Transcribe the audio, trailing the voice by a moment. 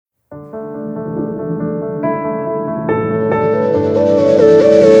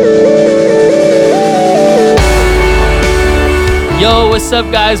what's up,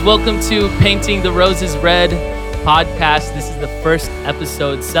 guys? Welcome to Painting the Roses Red podcast. This is the first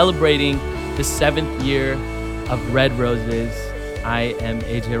episode celebrating the 7th year of Red Roses. I am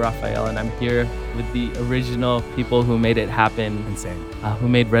AJ Raphael, and I'm here with the original people who made it happen. Insane. Who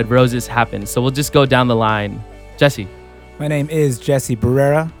made Red Roses happen. So we'll just go down the line. Jesse. My name is Jesse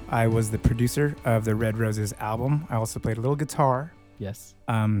Barrera. I was the producer of the Red Roses album. I also played a little guitar, Yes.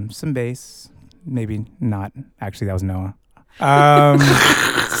 some bass, maybe not. Actually, that was Noah.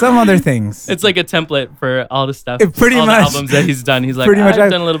 Some other things. It's like a template for all the stuff. Pretty all much. the albums that he's done. He's like, Pretty much, I've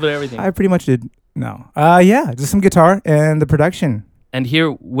done a little bit of everything. I pretty much did. No. Yeah, just some guitar and the production. And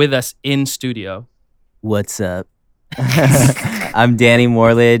here with us in studio. What's up? I'm Danny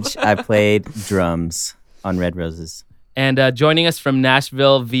Morledge. I played drums on Red Roses. And joining us from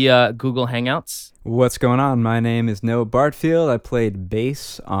Nashville via Google Hangouts. What's going on? My name is Noah Bartfield. I played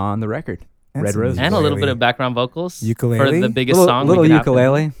bass on the record, And Red some Roses. And a little bit of background vocals. Ukulele? For the biggest little, song. little we could have.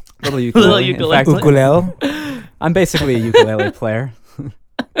 ukulele. Little ukulele. Little ukulele. In fact, Ukulele. I'm basically a ukulele player.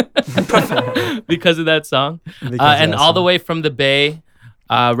 Because of that song. Because of And that all the song. way from the Bay,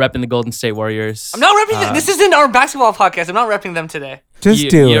 repping the Golden State Warriors. I'm not repping them. This isn't our basketball podcast. I'm not repping them today. Just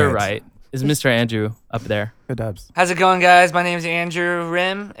do it. You're right. Is Mr. Andrew up there? Good dubs. How's it going, guys? My name is Andrew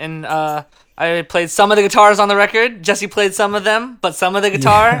Rim, and I played some of the guitars on the record. Jesse played some of them, but some of the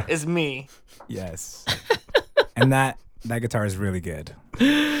guitar is me. Yes. And that guitar is really good.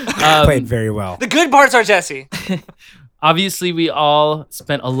 Played very well. The good parts are Jesse. Obviously, we all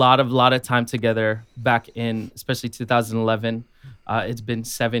spent a lot of time together back in, especially 2011. It's been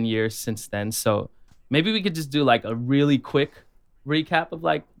 7 years since then. So maybe we could just do like a really quick recap of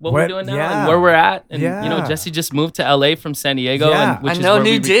like what we're doing now and where we're at. And, you know, Jesse just moved to LA from San Diego, Yeah. which I is know where we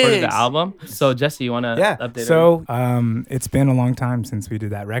new recorded digs. the album. So Jesse, you want to Yeah. update So it's been a long time since we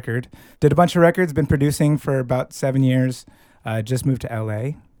did that record. Did a bunch of records, been producing for about 7 years. Just moved to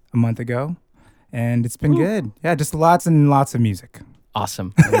LA a month ago. And it's been good. Yeah, just lots and lots of music.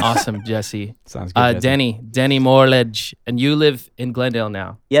 Awesome. Awesome, Jesse. Sounds good. Jesse. Danny Morledge. And you live in Glendale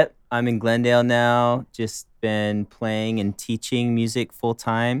now. Yep, I'm in Glendale now. Just been playing and teaching music full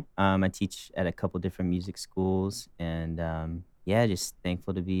time. I teach at a couple different music schools, and just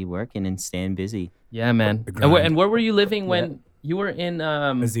thankful to be working and staying busy. Yeah, man. The grind. And where were you living when you were in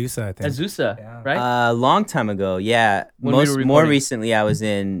Azusa, I think. Azusa, Yeah. right? A long time ago, yeah. When we were More recording. recently, I was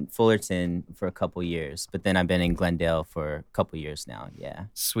in Fullerton for a couple years, but then I've been in Glendale for a couple years now. Yeah,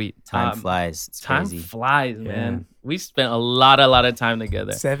 Sweet. time flies. It's Time crazy. flies, man. We spent a lot of time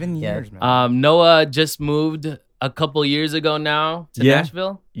together. 7 Yeah. years, man. Noah just moved a couple years ago now to Yeah.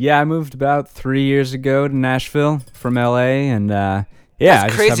 Nashville. Yeah, I moved about 3 years ago to Nashville from LA, and I That's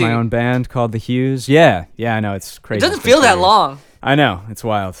just crazy. have my own band called The Hues. Yeah, I know, it's It crazy. doesn't It's been feel that 3 years. long. I know, it's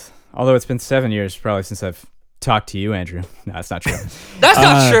wild. Although it's been 7 years probably since I've talked to you, Andrew. No, that's not true. That's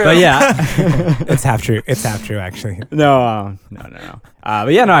not true. But yeah. It's half true. It's half true, actually. No.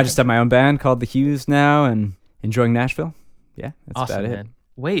 But yeah, no, I just have my own band called The Hues now and enjoying Nashville. Yeah, that's Awesome, about it. man.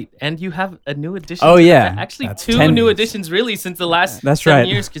 Wait, and you have a new addition. Oh, to yeah. Actually, That's 2 10 new years. additions really since the last That's 7 right.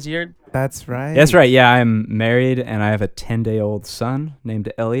 years because you're That's right. That's right. Yeah, I'm married and I have a 10-day-old son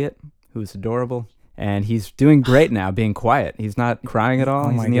named Elliot, who's adorable. And he's doing great now, being quiet. He's not crying at all. Oh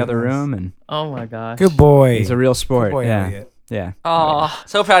He's my in the other goodness. room, and oh my gosh. Good boy. he's a real sport. Good boy, yeah, Elliot. yeah, Oh,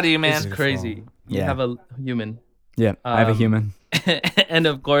 so proud of you, It's man. crazy. You Yeah. have a human. yeah. I have a Um, human. And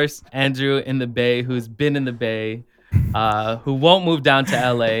of course, Andrew in the Bay, who's been in the Bay, who won't move down to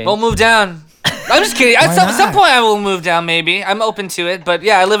LA. Won't move down. I'm just kidding. At Why some not? point, I will move down. Maybe I'm open to it. But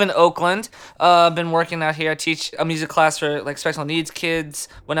yeah, I live in Oakland. Been working out here. I teach a music class for like special needs kids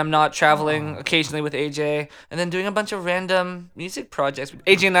when I'm not traveling. Occasionally with AJ, and then doing a bunch of random music projects.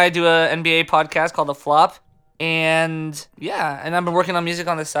 AJ and I do a NBA podcast called The Flop. And yeah, and I've been working on music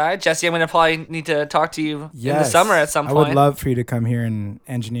on the side. Jesse, I'm gonna probably need to talk to you in the summer at some point. I would love for you to come here and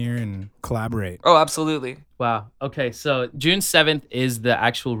engineer and collaborate. Oh, absolutely. Wow. Okay, so June 7th is the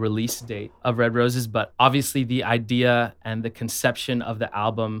actual release date of Red Roses, but obviously the idea and the conception of the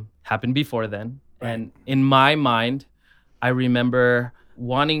album happened before then. Right. And in my mind, I remember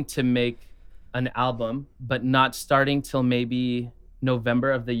wanting to make an album, but not starting till maybe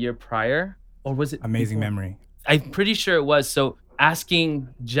November of the year prior. Or was it Amazing before? memory. I'm pretty sure it was. So asking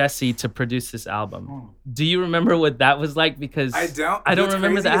Jesse to produce this album. Do you remember what that was like? Because I don't what's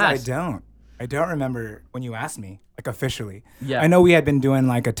remember the crazy is ask. I don't remember when you asked me, like officially. Yeah. I know we had been doing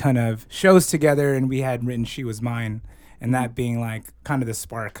like a ton of shows together and we had written She Was Mine, and that being like kind of the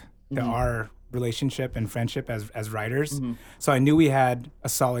spark to our relationship and friendship as writers. So I knew we had a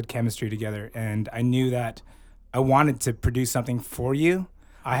solid chemistry together, and I knew that I wanted to produce something for you,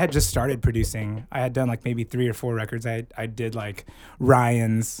 I had just started producing. I had done like maybe 3 or 4 records. I did like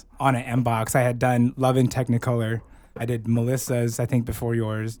Ryan's on an Mbox. I had done Love in Technicolor. I did Melissa's, I think, before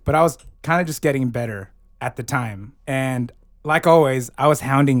yours. But I was kind of just getting better at the time. And like always, I was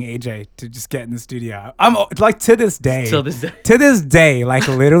hounding AJ to just get in the studio. I'm like to this day. Till this day. To this day, like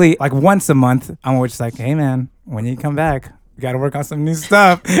literally, like once a month, I'm always like, hey man, when you come back, we got to work on some new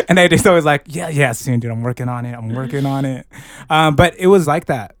stuff. And AJ's always like, yeah, soon, dude. I'm working on it. But it was like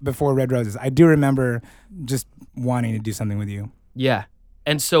that before Red Roses. I do remember just wanting to do something with you. Yeah.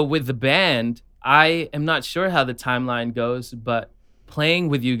 And so with the band, I am not sure how the timeline goes, but playing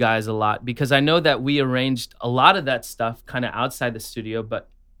with you guys a lot, because I know that we arranged a lot of that stuff kind of outside the studio, but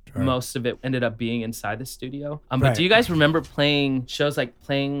most of it ended up being inside the studio. But do you guys remember playing shows like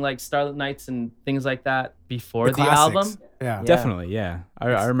Starlit Nights and things like that before the album? Yeah. Definitely, yeah.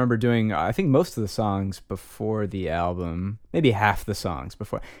 I remember doing, I think most of the songs before the album, maybe half the songs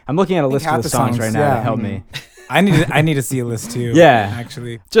before. I'm looking at a list of the songs right now to help me. I need to see a list too. Yeah,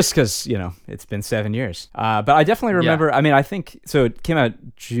 actually, just because it's been 7 years. But I definitely remember. Yeah. I mean, I think so. It came out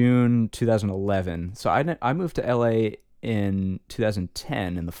June 2011. So I moved to LA in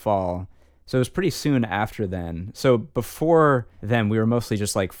 2010 in the fall. So it was pretty soon after then. So before then, we were mostly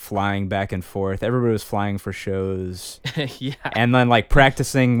just like flying back and forth. Everybody was flying for shows. Yeah. And then like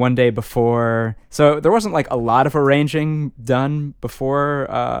practicing one day before. So there wasn't like a lot of arranging done before,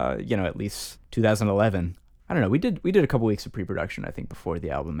 at least 2011. I don't know. We did a couple weeks of pre-production, I think, before the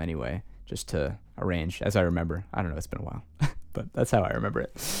album anyway, just to arrange, as I remember. I don't know. It's been a while, but that's how I remember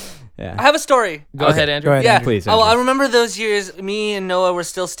it. Yeah. I have a story. Go ahead, Andrew. Go ahead, Yeah, Andrew. Please, Andrew. I remember those years. Me and Noah were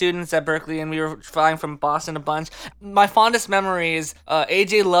still students at Berkeley, and we were flying from Boston a bunch. My fondest memory is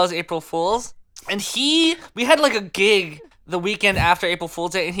AJ loves April Fools, and we had like a gig the weekend after April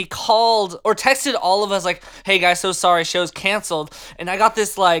Fool's Day, and he called or texted all of us like, hey guys, so sorry, show's canceled. And I got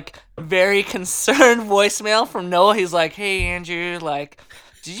this like very concerned voicemail from Noah. He's like, hey Andrew, like,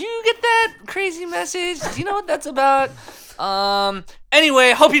 did you get that crazy message? Do you know what that's about?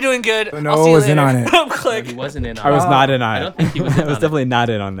 Anyway, hope you're doing good. Noah I'll see you was later. in on it. No, he wasn't in on it. I was not in on it. I don't think he was in I was on it. definitely not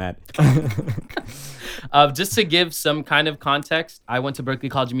in on that. Just to give some kind of context, I went to Berklee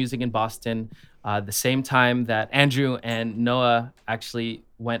College of Music in Boston the same time that Andrew and Noah actually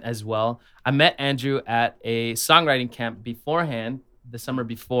went as well. I met Andrew at a songwriting camp beforehand, the summer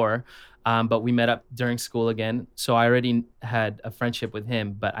before, but we met up during school again. So I already had a friendship with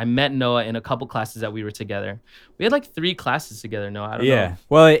him, but I met Noah in a couple classes that we were together. We had like 3 classes together, Noah. I don't know. Yeah.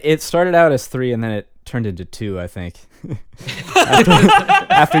 Well, it started out as 3 and then it turned into 2, I think.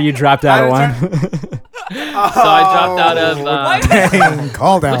 after you dropped out of one. So I dropped out of... Dang,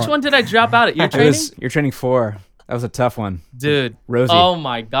 called out. which one did I drop out at? Your It training? was your training 4. That was a tough one. Dude. Rosie. Oh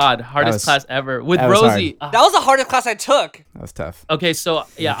my God. Hardest was- class ever. With that was Rosie. That was the hardest class I took. That was tough. Okay, so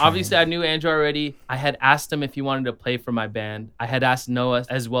yeah, obviously I knew Andrew already. I had asked him if he wanted to play for my band. I had asked Noah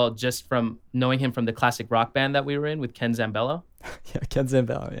as well, just from knowing him from the classic rock band that we were in with Ken Zambello. Yeah, Ken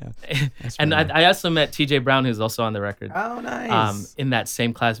Zambello, yeah. And I also met TJ Brown, who's also on the record. Oh, nice. In that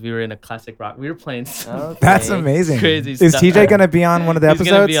same class, we were in a classic rock. We were playing Okay. That's amazing. Crazy Is stuff. TJ gonna be on one of the He's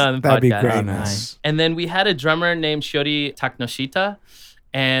episodes? gonna be on the That'd be podcast. great. Oh, nice. And then we had a drummer named Shiori Taknoshita,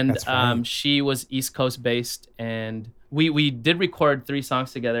 and That's right. she was East Coast based, and we did record 3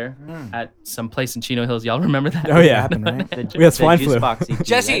 songs together at some place in Chino Hills. Y'all remember that? Oh, yeah. Happened, right? We had swine flu.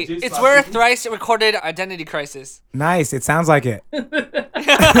 Jesse, it's where a thrice recorded Identity Crisis. Nice. It sounds like it.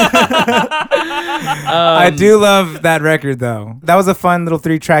 I do love that record though. That was a fun little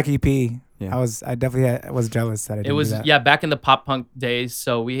 3-track EP. Yeah. I definitely was jealous that I didn't It was do that. back in the pop punk days.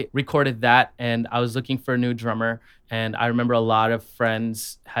 So we recorded that, and I was looking for a new drummer. And I remember a lot of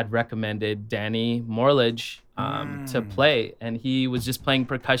friends had recommended Danny Morledge to play, and he was just playing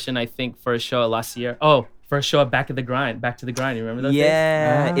percussion, I think, for a show at La Sierra. Oh, for a show at Back to the Grind. You remember those days?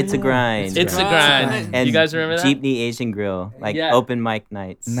 Yeah, it's a grind. It's a grind. And You guys remember that? Jeepney Asian Grill, like Yeah. open mic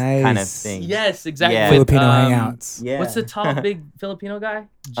nights, Nice. kind of thing. Yes, exactly. Yeah. With, Filipino hangouts. Yeah. What's the tall, big Filipino guy?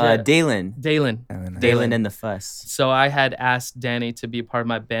 Dalen. Dalen. Dalen and the Fuss. So I had asked Danny to be a part of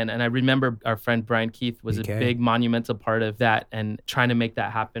my band, and I remember our friend Brian Keith was BK. a big monumental part of that and trying to make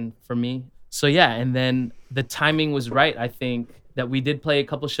that happen for me. So yeah, and then the timing was right, I think, that we did play a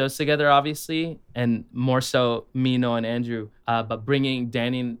couple shows together, obviously, and more so me, Noah, and Andrew. But bringing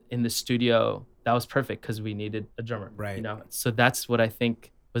Danny in the studio, that was perfect because we needed a drummer. Right. You know, so that's what I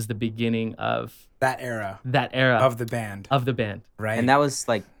think was the beginning of That era that era of the band. of the band. Right. And that was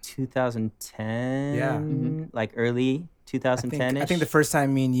like 2010, Yeah. like early. 2010ish. I think the first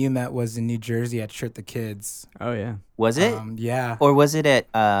time me and you met was in New Jersey at Shirt the Kids. Oh yeah. was it, Yeah. or was it at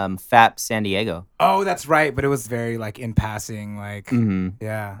FAP San Diego? Oh, that's right. But it was very like in passing, like Mm-hmm.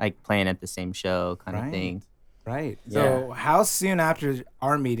 yeah. Like playing at the same show, kind of Right. thing. Right. Yeah. So how soon after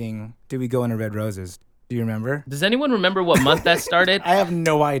our meeting did we go into Red Roses? Do you remember? Does anyone remember what month that started? I have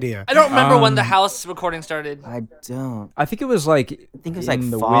no idea. I don't remember when the house recording started. I don't. I think it was like I think it was like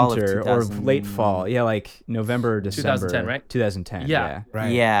in the fall of winter or 2000. late fall. Yeah, like November, December. 2010, right? 2010. Yeah. Yeah.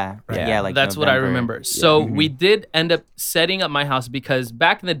 Right. Yeah, Right. yeah, like That's what I November. remember. So Mhm. we did end up setting up my house because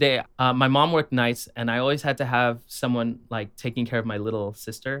back in the day, my mom worked nights, and I always had to have someone like taking care of my little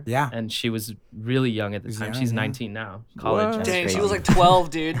sister. Yeah. And she was really young at the She's time. young, She's yeah. 19 now, college. What? Dang, she crazy. was like 12,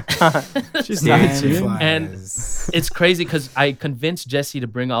 dude. She's Time 19. And flies. It's crazy because I convinced Jesse to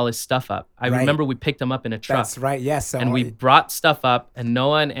bring all his stuff up. I Right. remember we picked him up in a truck. That's right. Yes. So And we brought stuff up, and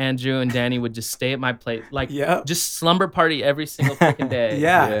Noah and Andrew and Danny would just stay at my place, like Yep. just slumber party every single freaking day.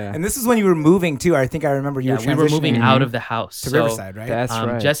 Yeah. Yeah. And this is when you were moving too. I think I remember you Yeah, were we were transitioning moving out of the house to so, Riverside, right? That's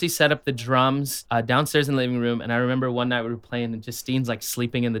right. Jesse set up the drums downstairs in the living room, and I remember one night we were playing, and Justine's like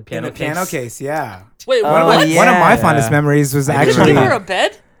sleeping in the in piano the piano case. Yeah. Wait, Oh, what? One of my yeah. fondest memories was Did you actually give her a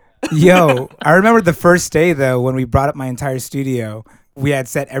bed? Yo, I remember the first day though when we brought up my entire studio. We had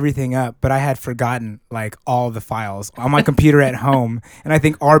set everything up, but I had forgotten like all the files on my computer at home. And I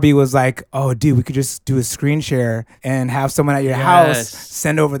think Arby was like, "Oh, dude, we could just do a screen share and have someone at your house Yes.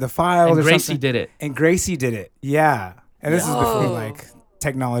 send over the files." and or Gracie something. did it. And Gracie did it. Yeah. And this is before Yo. like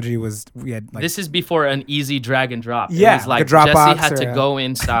technology was. We had like This is before an easy drag and drop. Yeah, it was like like a Jesse Dropbox had or to a- go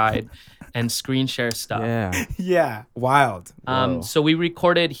inside and screen share stuff. Yeah. yeah, wild. Whoa. So we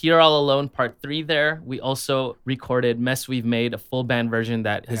recorded Here All Alone Part 3 there. We also recorded Mess We've Made, a full band version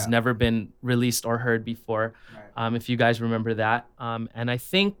that has Yeah. never been released or heard before, if you guys remember that. And I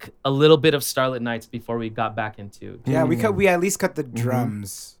think a little bit of Starlit Nights before we got back into. Yeah, we at least cut the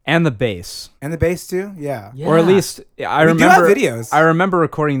drums And the bass. and the bass too. Yeah. Yeah. Or at least I We do have remember videos. I remember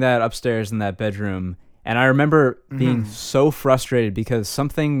recording that upstairs in that bedroom, and I remember being so frustrated because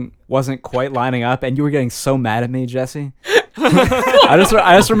something wasn't quite lining up, and you were getting so mad at me, Jesse.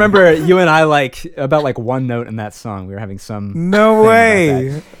 I just remember you and I like about like one note in that song. We were having some No thing about way.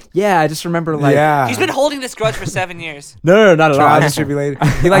 that. Yeah, I just remember like yeah. He's been holding this grudge for 7 years. no, not at all. I Trials and just,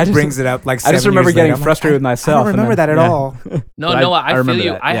 tribulations. He I like just- brings it up like. I just 7 remember years getting later. I'm like, frustrated with myself. I don't and remember then- that at yeah. all. No, But Noah, I I, feel remember you.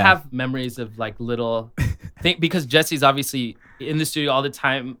 that, I yeah. have memories of like little thing because Jesse's obviously in the studio all the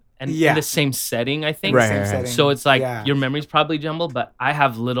time and Yeah. in the same setting, I think. Right, Same right, right. setting. So it's like Yeah. your memories probably jumbled, but I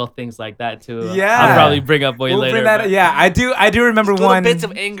have little things like that too. Yeah. I'll probably bring up way We'll later. bring that. but- Yeah, I do remember Little one. bits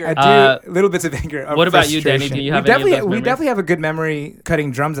of anger. I do little bits of anger. Of what about you, Danny? frustration. Do you have we any of definitely those we memories? definitely have a good memory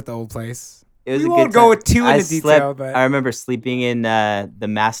cutting drums at the old place. It was We a won't good go time. with too I into detail, but I remember sleeping in the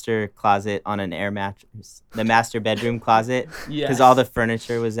master closet on an air mattress, the master bedroom closet, Yes. because all the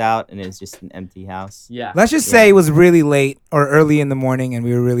furniture was out and it was just an empty house. Yeah. let's just say it was really late or early in the morning, and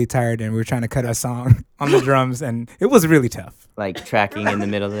we were really tired, and we were trying to cut a song on the drums, and it was really tough. Like tracking in the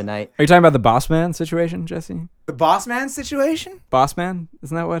middle of the night. Are you talking about the Boss Man situation, Jesse? The Boss Man situation? Boss Man?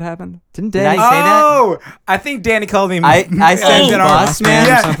 Isn't that what happened? Didn't Did Danny I say that? Oh, I think Danny called me. I said in Boss Man or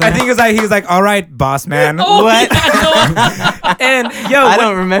Yeah, something? I think he was like, "All right, Boss Man." Oh, What? yeah, And yo, I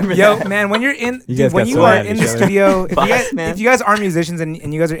don't remember Yo, that. man, when you're in, You guys when got you so are mad at in each the other. studio, Boss man. if you guys are musicians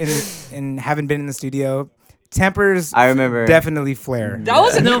and you guys are in and haven't been in the studio, tempers I remember. definitely flare. That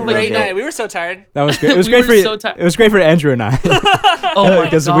was a No, but- great night. We were so tired. That was great. It was We great were for so tired. it was great for Andrew and I. Oh my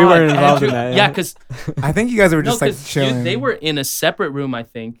Because god. we weren't involved in Andrew- that, Yeah, yeah. because I think you guys were just like chilling. they were in a separate room, I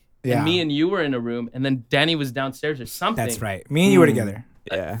think. Yeah. And me and you were in a room, and then Danny was downstairs or something. That's right. Me and you were together.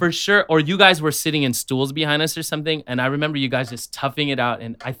 Yeah. For sure. Or you guys were sitting in stools behind us or something. And I remember you guys just toughing it out.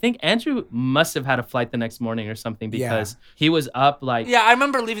 And I think Andrew must have had a flight the next morning or something Yeah. because he was up like, Yeah, I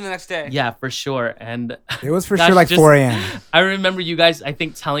remember leaving the next day. yeah, for sure. And It was for Gosh, sure like just- 4 a.m. I remember you guys, I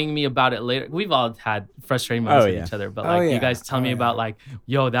think, telling me about it later. We've all had frustrating moments Oh, with yeah. each other, but Oh, like yeah. you guys tell Oh, me yeah. about like,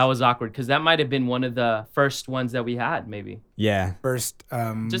 yo, that was awkward. Cause that might have been one of the first ones that we had, maybe. Yeah. First,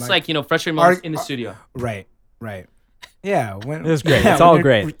 Just like, you know, frustrating moments in the studio. right. Yeah, when It was great. yeah, It's all when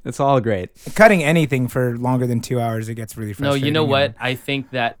you're great. It's all great. Cutting anything for longer than 2 hours, it gets really No, frustrating. you know what? and- I think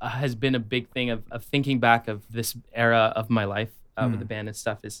that has been a big thing of thinking back of this era of my life with the band and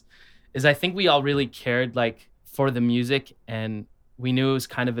stuff is I think we all really cared like for the music and we knew it was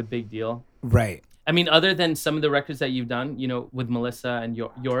kind of a big deal. Right. I mean, other than some of the records that you've done, you know, with Melissa and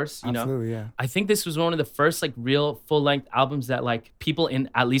yours, you know, Absolutely, yeah. I think this was one of the first like real full length albums that like people in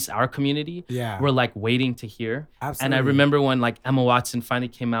at least our community Yeah. were like waiting to hear. Absolutely. And I remember when like Emma Watson finally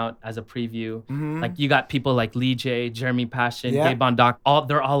came out as a preview, like you got people like Lee J, Jeremy Passion, Yeah. Gabe Bondoc,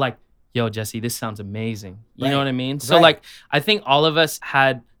 they're all like, yo, Jesse, this sounds amazing. You know Right. what I mean? So Right. like, I think all of us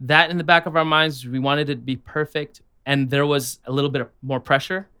had that in the back of our minds. We wanted it to be perfect, and there was a little bit of more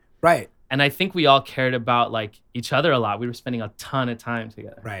pressure. Right. And I think we all cared about like each other a lot. We were spending a ton of time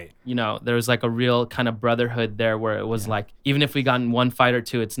together. Right. You know, there was like a real kind of brotherhood there where it was like, even if we got in one fight or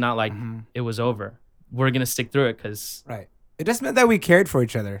two, it's not like it was over. We're going to stick through it because, Right. It just meant that we cared for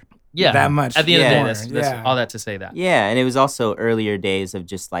each other. yeah, That much. At the end Yeah. of the more. day, that's Yeah. all that to say that. Yeah, and it was also earlier days of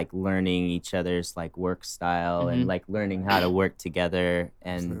just like learning each other's like work style Mhm. and like learning how to work together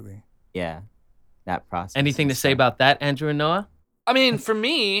and Absolutely. yeah, that process. Anything and to say stuff. about that, Andrew and Noah? I mean, for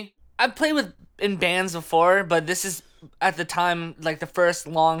me, I've played in bands before, but this is at the time like the first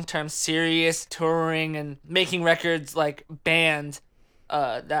long-term serious touring and making records like band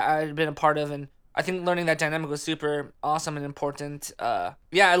that I'd been a part of, and I think learning that dynamic was super awesome and important.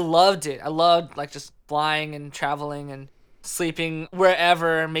 Yeah, I loved it. I loved like just flying and traveling and sleeping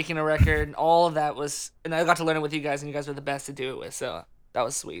wherever, making a record. All of that was, and I got to learn it with you guys, and you guys were the best to do it with. So that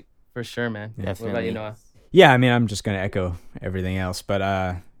was sweet. For sure, man. What about Definitely. you, Noah? Yeah, I mean, I'm just gonna echo everything else, but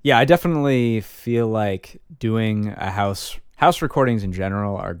yeah, I definitely feel like doing a house recordings in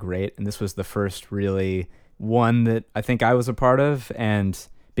general are great, and this was the first really one that I think I was a part of, and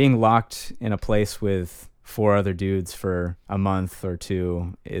being locked in a place with 4 other dudes for a month or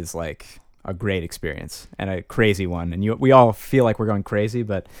two is like a great experience and a crazy one, and we all feel like we're going crazy,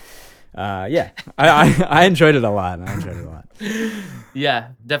 but yeah, I enjoyed it a lot. Yeah,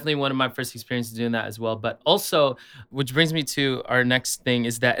 definitely one of my first experiences doing that as well. But also, which brings me to our next thing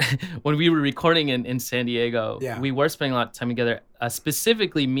is that when we were recording in San Diego, Yeah. we were spending a lot of time together.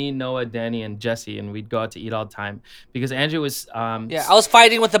 Specifically, me, Noah, Danny, and Jesse, and we'd go out to eat all the time because Andrew was. Yeah, I was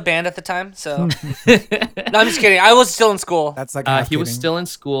fighting with the band at the time, so no, I'm just kidding. I was still in school. That's like he was half-kidding. still in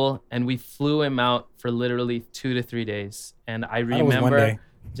school, and we flew him out for literally 2 to 3 days. And I thought it was one remember day.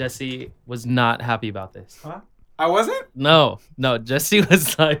 Jesse was not happy about this. I wasn't? No, Jesse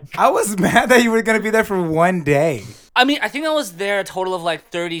was like, I was mad that you were going to be there for one day. I mean, I think I was there a total of like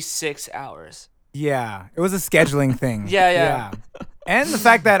 36 hours. Yeah. It was a scheduling thing. Yeah. And the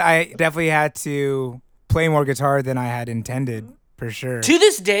fact that I definitely had to play more guitar than I had intended, for sure. To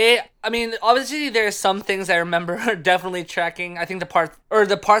this day, I mean, obviously there are some things I remember are definitely tracking. I think the parts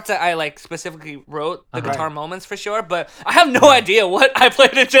that I like specifically wrote, the guitar moments for sure, but I have no idea what I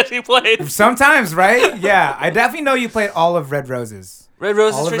played and Jesse played. Sometimes, right? Yeah. I definitely know you played all of Red Roses. Red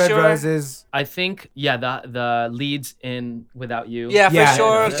Roses All of for Red sure. Roses. I think, yeah, the leads in Without You. Yeah, for Yeah.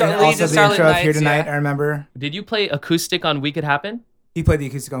 sure. And Leads also and the Starlit intro of Here Nights, Tonight, yeah. I remember. Did you play acoustic on We Could Happen? He played the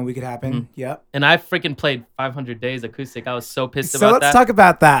acoustic on We Could Happen. Yep. And I freaking played 500 Days acoustic. I was so pissed So about let's that. talk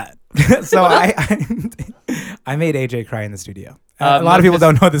about that. So I made AJ cry in the studio. A lot of people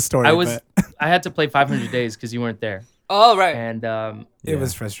don't know this story. But I had to play 500 Days because you weren't there. Oh, right. And it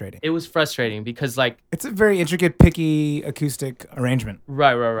was frustrating. it was frustrating because like, It's a very intricate, picky acoustic arrangement.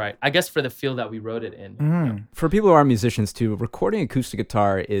 right. I guess for the feel that we wrote it in. Mm-hmm. For people who are musicians too, recording acoustic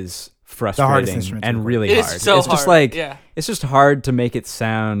guitar is frustrating instrument to and record. really It is hard. so it's just hard, like yeah. it's just hard to make it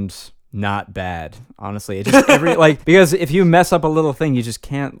sound not bad. Honestly, it just like because if you mess up a little thing, you just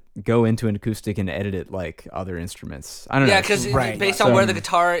can't go into an acoustic and edit it like other instruments. I don't know. Yeah, It's because Right. based on where the So,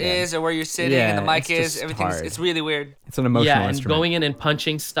 guitar is or where you're sitting Yeah, and the mic it's is, just everything's hard. it's really weird. it's an emotional Yeah, and instrument. going in and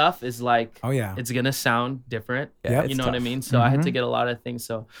punching stuff is like, Oh, yeah. it's gonna sound different. Yeah, Yep. it's You know what I tough. mean? So I had to get a lot of things.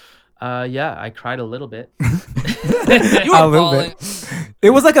 So, yeah, I cried a little bit. You A were little bawling. bit. It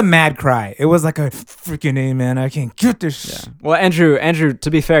was like a mad cry. It was like a freaking A, man. I can't get this. Yeah. Well, Andrew,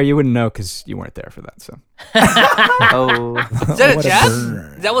 to be fair, you wouldn't know because you weren't there for that. So Oh, Is that a What a jab?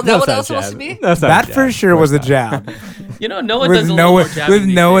 burn. Is that what No, that it's was not supposed jab. to be? No, it's not That jab. for sure Of was a course jab. You know, Noah does a little more jabbing with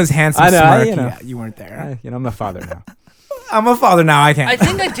these Noah's days. handsome I know, smirk. you know. Yeah, you weren't there. not. I'm a father now. I'm a father now. I can't. I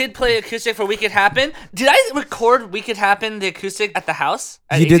think I did play acoustic for We Could Happen. Did I record We Could Happen, the acoustic, at the house?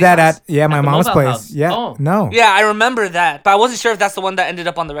 At you did AJ's that house? at my the mom's Mobile place. House. Yeah. Oh. No. Yeah, I remember that, but I wasn't sure if that's the one that ended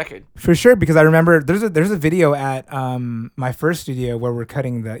up on the record. For sure, because I remember there's a video at my first studio where we're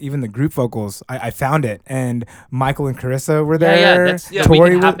cutting even the group vocals. I found it, and Michael and Carissa were there. Yeah, that's the We Tori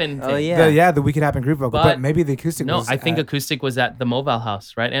Could was- Happen oh thing. yeah. the We Could Happen group vocal, but, But- maybe the acoustic No, was. I think at, acoustic was at the Mobile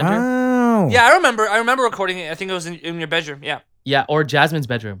House, right, Andrew? Oh. Yeah, I remember recording it. I think it was in your bedroom. Yeah. Yeah, or Jasmine's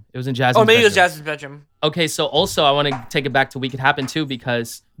bedroom. It was in Jasmine's Or maybe it was bedroom. Jasmine's bedroom. Okay, so also I want to take it back to We Could Happen too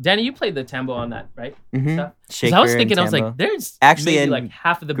because Danny, you played the tambo on that, right? Mhm. Stuff? 'Cause Shaker I was and thinking, I was like, tambo. there's Actually maybe in like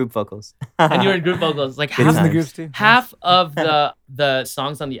half of the Group vocals. and you were in group vocals, like Good He was in the times. groups too. half of the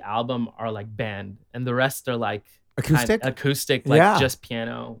songs on the album are like band, and the rest are like Acoustic? acoustic, like Yeah. just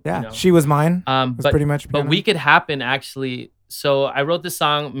piano. Yeah, you know? She Was Mine. was was pretty much But piano. We Could Happen actually. So I wrote this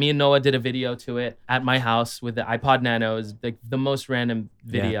song. Me and Noah did a video to it at my house with the iPod Nano. It was the most random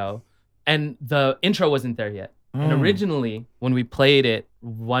video. and the intro wasn't there yet. And originally, when we played it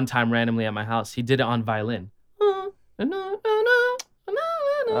one time randomly at my house, he did it on violin.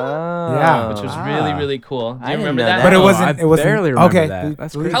 Yeah. Which was really, really cool. Do I you didn't remember know that? that. But it Oh, wasn't. I It wasn't. barely remember okay. that.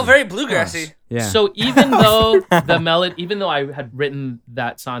 That's please. crazy. How very bluegrassy. Yeah. So even though the melody, even though I had written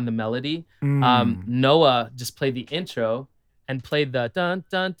that song, the melody, Noah just played the intro and played the dun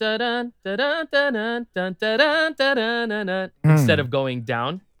dun dun dun dun dun dun dun dun dun dun dun dun instead of going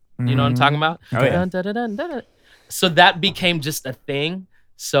down. You know what I'm talking about? Oh, yeah. Dun, dun, dun, dun, dun, dun. So that became just a thing.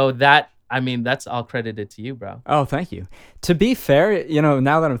 So that, I mean, that's all credited to you, bro. Oh, thank you. To be fair, you know,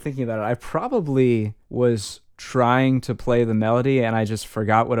 now that I'm thinking about it, I probably was trying to play the melody and I just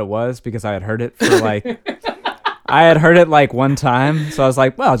forgot what it was because I had heard it for like I had heard it like one time, so I was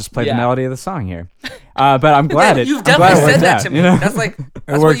like, well, I'll just play the Yeah. melody of the song here. But I'm glad it. You've I'm glad definitely it worked said that out, to me. you know? That's like It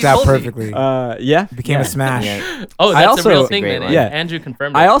that's what worked you out told me. perfectly. Yeah. It became a smash. Yeah. Oh, I that's also- a real That's a thing, great man. one. Yeah. Andrew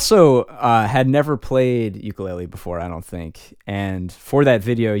confirmed it. I also had never played ukulele before, I don't think. And for that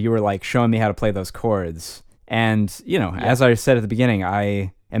video, you were like showing me how to play those chords. And, you know, as I said at the beginning,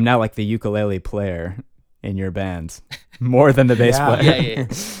 I am now like the ukulele player in your band more than the bass Yeah. player. yeah.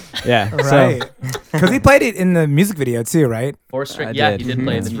 Yeah. Right. Because he played it in the music video too, right? Four string. I Yeah, did. he did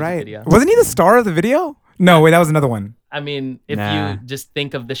play in the That's music right. video. Wasn't he the star of the video? No, wait, that was another one. I mean, if Nah. you just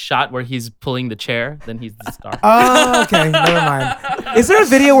think of the shot where he's pulling the chair, then he's the star. Oh, okay. Never mind. Is there a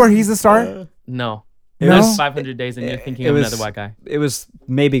video where he's the star? No. It No? There's 500 days and you're thinking it of was- another white guy. It was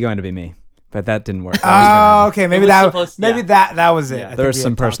maybe going to be me, but that didn't work. Oh, okay. Maybe was that. supposed- Maybe yeah. that was it. Yeah. I There think was we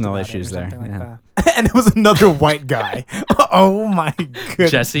some had talked personal about it or issues there, something like yeah. that. And it was another white guy. Oh my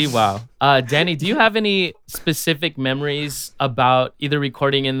goodness. Jesse, wow. Danny, do you have any specific memories about either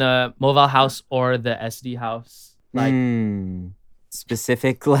recording in the Mobile House or the SD House? Like,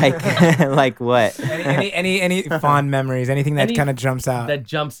 Specific, like like what? Any fond memories? Anything that Any- kind of jumps out? that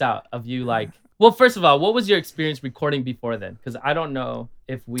jumps out of you, like, well, first of all, what was your experience recording before then? Because I don't know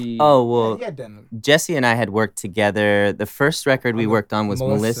if we. Oh well, Yeah, done. Jesse and I had worked together. The first record we worked on was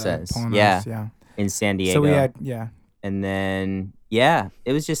Melissa's. Ponos, Yeah, in San Diego. So we had And then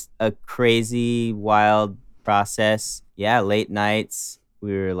it was just a crazy, wild process. Yeah, late nights.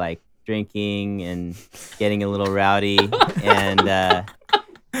 We were like drinking and getting a little rowdy, and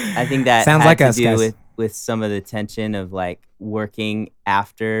I think that Sounds had like to us, do guys. with some of the tension of like working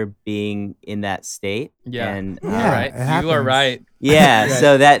after being in that state. Yeah. And All Yeah, right. it You are happens. right. yeah,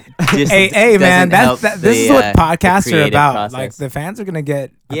 so that just Hey, man, doesn't help this is what the podcasts are creative about. process. Like the fans are gonna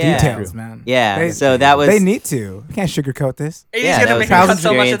get Yeah. details, man. Yeah, They- so that was They need to. We can't sugarcoat this. Are you Yeah, just that gonna was make me an cut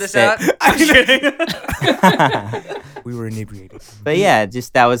so much of this out? experience I'm kidding. We were inebriated. But yeah,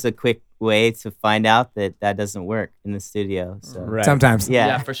 just that was a quick way to find out that doesn't work in the studio. So Right. Sometimes.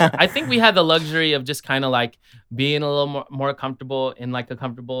 Yeah, for sure. I think we had the luxury of just kind of like being a little more comfortable in like a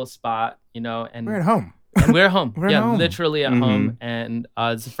comfortable spot, you know, and We're at home. and we're home. We're at yeah, home. literally at Mhm. home. And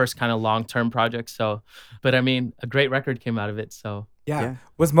it's the first kind of long-term project. So, but I mean, a great record came out of it. So, Yeah. Yeah.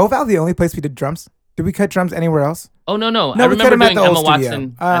 Was Moval the only place we did drums? Did we cut drums anywhere else? oh no, No, I we cut remember them at doing the Emma old Watson.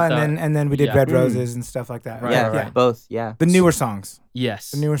 studio. at the- And then we did yeah. Red Roses and stuff like that. Right, yeah, right. both. Yeah. The newer songs.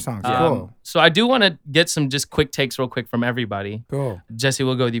 yes. The newer songs. Um, Cool. So I do want to get some just quick takes real quick from everybody. Cool. Jesse,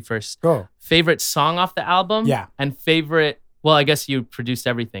 we'll go with you first. Cool. Favorite song off the album? Yeah. And favorite, well, I guess you produced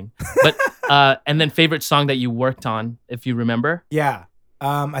everything. But and then favorite song that you worked on, if you remember. Yeah.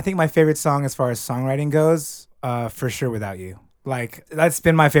 I think my favorite song as far as songwriting goes, for sure Without You. Like that's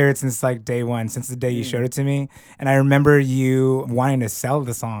been my favorite since like day one, since the day you showed it to me. And I remember you wanting to sell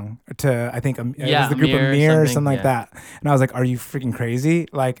the song to I think it Yeah, was the group Amir or of Mir or something, something like yeah. that. And I was like, "Are you freaking crazy?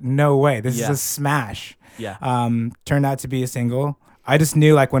 Like, no way! This is Yeah. a smash." Yeah. Turned out to be a single. I just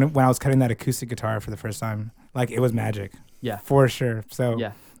knew like when I was cutting that acoustic guitar for the first time, like it was magic. Yeah. For sure. So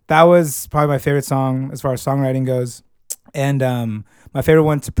Yeah. that was probably my favorite song as far as songwriting goes. And my favorite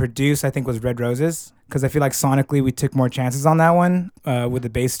one to produce, I think, was Red Roses, because I feel like sonically we took more chances on that one with the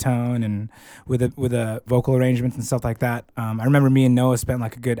bass tone and with the vocal arrangements and stuff like that. I remember me and Noah spent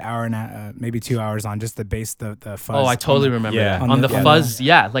like a good hour and maybe 2 hours on just the bass, the fuzz. Oh, I totally remember Yeah. that. On the fuzz,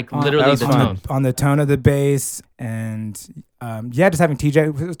 yeah, like literally the tone. on the tone of the bass, and just having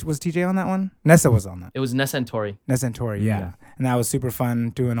TJ was TJ on that one. Nessa was on that. It was Nessa and Tori. Nessa and Tori, yeah. Yeah. And that was super fun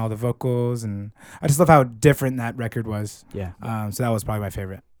doing all the vocals, and I just love how different that record was. Yeah. So that was probably my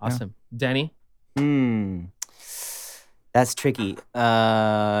favorite. Awesome. Danny? That's tricky.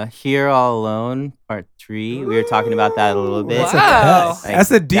 Here All Alone, Part 3. We were talking about that a little bit. Wow.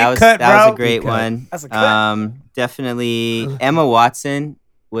 That's a deep that was, cut, That was bro. a great Deep cut. one. That's a cut. Definitely Emma Watson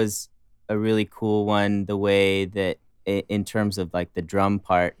was a really cool one. The way that in terms of like the drum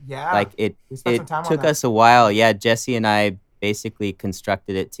part, Yeah. like it We spent some time on took that. us a while. Yeah, Jesse and I basically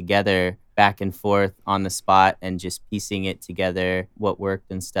constructed it together back and forth on the spot and just piecing it together, what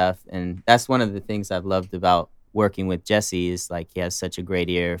worked and stuff. And that's one of the things I've loved about working with Jesse is like he has such a great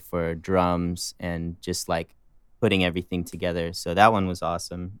ear for drums and just like putting everything together. So that one was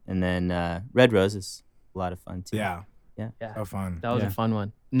awesome. And then Red Rose is a lot of fun too. Yeah. Yeah. So fun. That was Yeah. a fun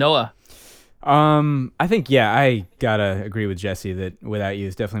one. Noah. I think I gotta agree with Jesse that "Without You"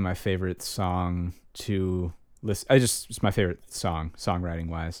 is definitely my favorite song to listen. It's my favorite songwriting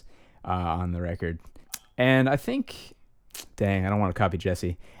wise, on the record. And I think, dang, I don't want to copy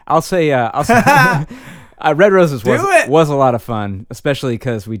Jesse. I'll say Red Roses was a lot of fun, especially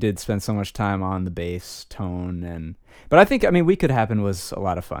because we did spend so much time on the bass tone but I think, We Could Happen was a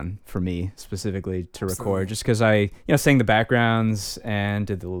lot of fun for me specifically to record, just because I, sang the backgrounds and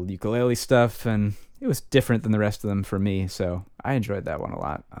did the little ukulele stuff, and it was different than the rest of them for me. So I enjoyed that one a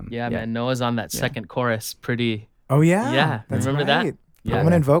lot. Man, Noah's on that second chorus. Pretty. Oh yeah. Yeah, That's remember right. that? Yeah.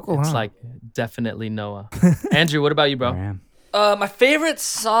 Prominent vocal, It's huh? like definitely Noah. Andrew, what about you, bro? Man. My favorite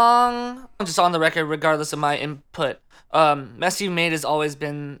song, just on the record, regardless of my input, "Mess You Made" has always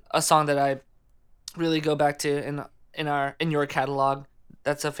been a song that I really go back to in your catalog.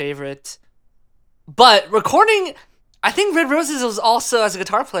 That's a favorite. But recording, I think Red Roses was also, as a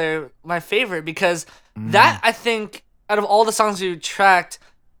guitar player, my favorite because that, I think, out of all the songs you tracked,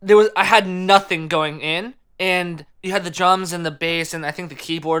 I had nothing going in, and you had the drums and the bass and I think the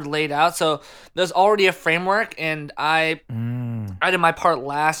keyboard laid out, so there's already a framework, and I did my part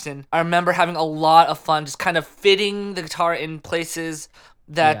last, and I remember having a lot of fun just kind of fitting the guitar in places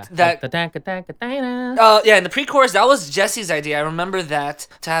in the pre-chorus, that was Jesse's idea. I remember that,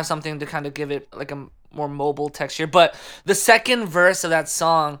 to have something to kind of give it like a more mobile texture. But the second verse of that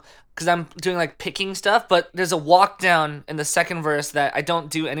song, because I'm doing like picking stuff, but there's a walk down in the second verse that I don't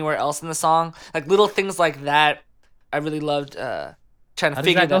do anywhere else in the song. Like little things like that, I really loved trying to How does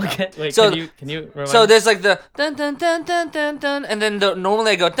figure that that go out. again? Wait, So- can you remind So me? there's like the dun dun dun dun dun dun, and then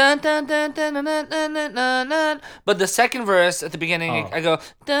normally I go dun dun dun dun dun dun dun dun dun dun, but the second verse at the beginning I go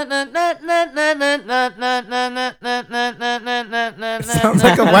dun dun dun dun dun dun dun dun dun dun dun dun dun dun dun. Sounds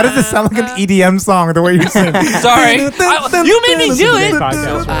like why does this sound like an EDM song the way you sing? Sorry, you made me do it.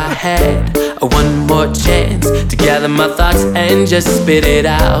 Podcast. I had one more chance to gather my thoughts and just spit it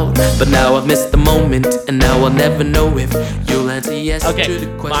out. But now I've missed the moment, and now I'll never know if you'll answer yes to Okay, the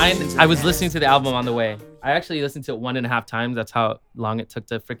mine. questions. I was listening to the album on the way. I actually listened to it 1.5 times. That's how long it took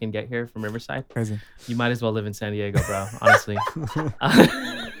to freaking get here from Riverside. Crazy. You might as well live in San Diego, bro. Honestly.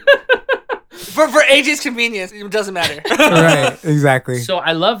 For AJ's convenience, it doesn't matter. Right. Exactly. So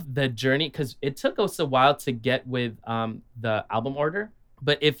I love the journey because it took us a while to get with the album order.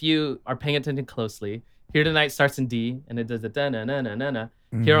 But if you are paying attention closely, Here Tonight starts in D and it does the da na na na na na.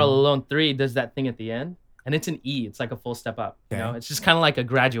 Here All Alone 3 does that thing at the end. And it's an E. It's like a full step up. You Okay. know, it's just kind of like a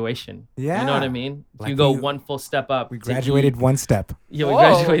graduation. Yeah. You know what I mean? Like you go we- one full step up. We to graduated E. one step. Yeah, we Whoa.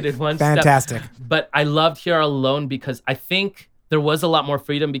 graduated one step. Fantastic. But I loved Here All Alone because I think there was a lot more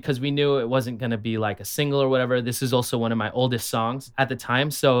freedom because we knew it wasn't going to be like a single or whatever. This is also one of my oldest songs at the time.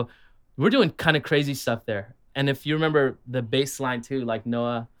 So we're doing kind of crazy stuff there. And if you remember the bass line too, like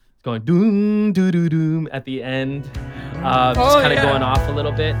Noah going doom, doo, doo, doom at the end, just kind of going off a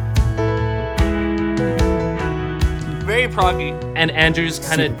little bit. Very proggy. And Andrew's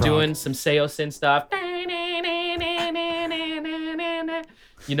kind Super of prog. doing some Seosin stuff.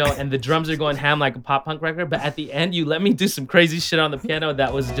 You know, and the drums are going ham like a pop punk record. But at the end, you let me do some crazy shit on the piano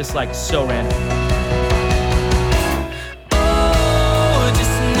that was just like so random. Oh,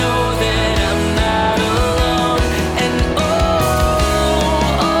 just know that I'm not alone. And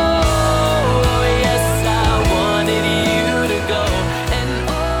oh, yes, I wanted you to go. And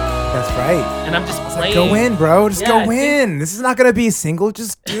That's right. And I'm just playing. Go in, bro. Just Yeah, go I think- in. This is not gonna be a single.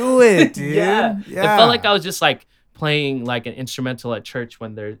 Just do it, dude. Yeah. It felt like I was just like playing like an instrumental at church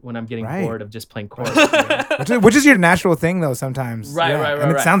when I'm getting Right. bored of just playing chords. You know? which is your natural thing though. Sometimes. Right, Yeah. right, And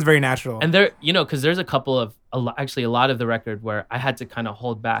it right. sounds very natural. And there, you know, because there's a couple of actually a lot of the record where I had to kind of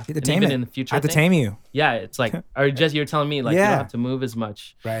hold back. You had And to tame even it. in the future, I had to thing, tame you. Yeah, it's like, or just you're telling me like you Yeah. don't have to move as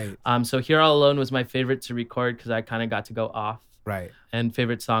much. Right. So Here All Alone was my favorite to record because I kind of got to go off. Right. And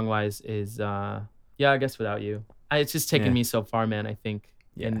favorite song wise is I guess Without You. It's just taken Yeah. me so far, man. I think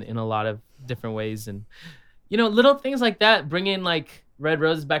in a lot of different ways, and you know, little things like that, bringing like Red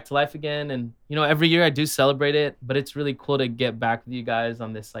Roses back to life again. And you know, every year I do celebrate it, but it's really cool to get back with you guys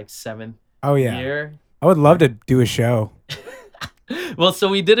on this like 7th Oh yeah. year. I would love to do a show. Well, so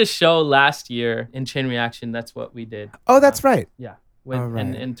we did a show last year in Chain Reaction. That's what we did. Oh, that's right. Yeah. with Oh, right.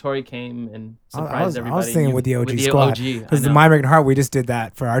 and Tori came and I surprised was everybody. thinking You- with the OG squad. I Because the know. My Breaking Heart, we just did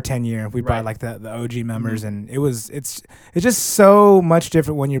that for our 10-year. We brought Right. like the OG members, and it's just so much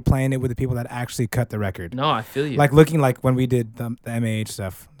different when you're playing it with the people that actually cut the record. No, I feel you. Like looking like when we did the MAH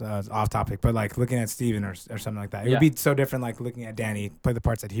stuff, off topic, but like looking at Steven or something like that. It Yeah. would be so different like looking at Danny play the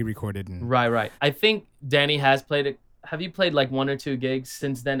parts that he recorded. And right. I think Danny has played it. Have you played like 1 or 2 gigs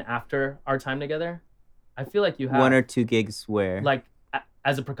since then after our time together? I feel like you have. 1 or 2 gigs where? Like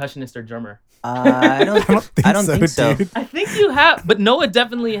as a percussionist or drummer. I don't think so. dude. I think you have, but Noah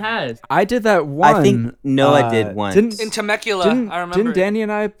definitely has. I did that one. I think Noah did once. Didn't, In Temecula, didn't, I remember. didn't Danny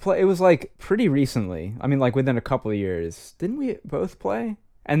and I play? It was like pretty recently. I mean, like within a couple of years. Didn't we both play?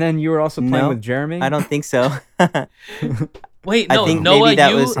 And then you were also playing No, with Jeremy. I don't think so. Wait, I no, think Noah, maybe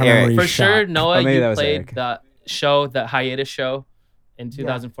that you was I remember Eric. you for sure. shot. Noah, Oh, maybe that you was played Eric. the hiatus show in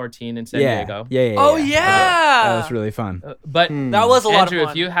 2014 in San Diego. Yeah. Oh, yeah. yeah. That was really fun. But That was a lot Andrew, of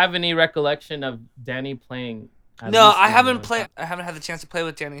fun. if you have any recollection of Danny playing, at No, least I one haven't of played. I haven't had the chance to play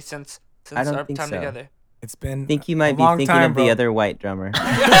with Danny since I don't our think time so. together. It's been I think you a might be long thinking time, of bro. the other white drummer.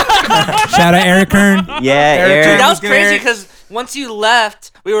 Shout out Eric Kern. Yeah, Eric. Dude, Eric. that was Good, crazy Eric. because once you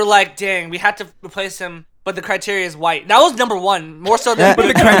left, we were like, dang, we had to replace him, but the criteria is white. That was number one, more so than. But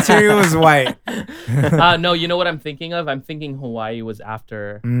the criteria was white. No, you know what I'm thinking of? I'm thinking Hawaii was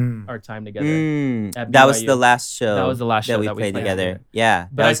after our time together. At That was BYU. the last show. That was the last show we that we played played together. together. Yeah,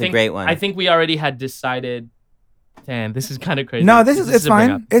 But that I was think, a great one. I think we already had decided. Damn, this is kind of crazy. No, this is it's a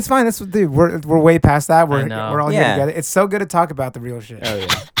bring up. fine. It's fine. Dude, we're way past that. We're know. all here Yeah. together. It's so good to talk about the real shit. Oh yeah.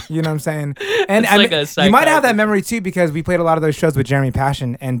 You know what I'm saying? And It's I like mean, a you might have that psychiatrist. memory too because we played a lot of those shows with Jeremy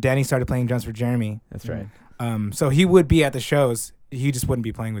Passion, and Danny started playing drums for Jeremy. That's right. So he would be at the shows. He just wouldn't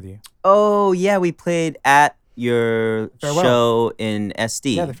be playing with you. Oh yeah, we played at your Farewell. show in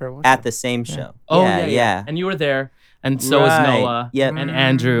SD. Yeah, the Farewell at show. the same show. Oh yeah. And you were there, and so was Right. Noah Yep. and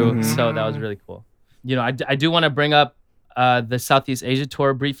Andrew. Mhm. So that was really cool. You know, I do want to bring up the Southeast Asia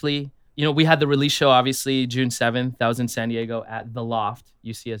tour briefly. You know, we had the release show obviously June 7th. That was in San Diego at the Loft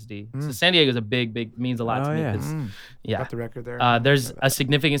UCSD. So San Diego is a big means a lot Oh, to me. yeah. 'Cause, yeah. Got the record there. There's a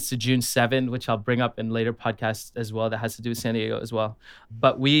significance to June 7th, which I'll bring up in later podcasts as well, that has to do with San Diego as well.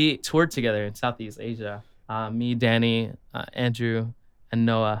 But we toured together in Southeast Asia. Me, Danny, Andrew, and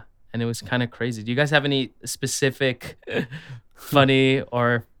Noah. And it was kind of crazy. Do you guys have any specific funny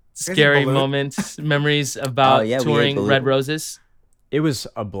or scary balloon? moments, memories about yeah, we ate touring balloon. Red Roses? It was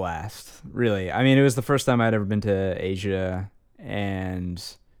a blast, really. I mean, it was the first time I'd ever been to Asia, and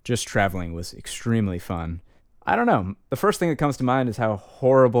just traveling was extremely fun. I don't know. The first thing that comes to mind is how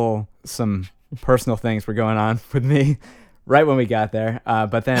horrible some personal things were going on with me right when we got there.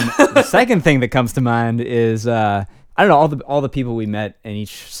 But then the second thing that comes to mind is I don't know, all the people we met in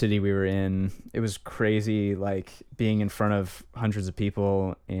each city we were in. It was crazy, like being in front of hundreds of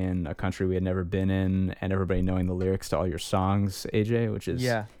people in a country we had never been in, and everybody knowing the lyrics to all your songs, AJ, which is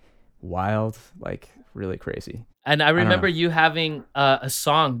wild, like really crazy. And I remember know. you having a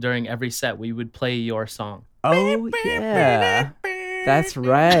song during every set. We would play your song. Oh yeah, that's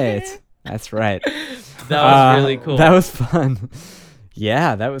right. That's right. That was really cool. That was fun.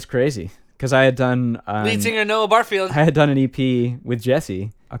 Yeah, that was crazy. Because I had done Lead singer Noah Barfield. I had done an EP with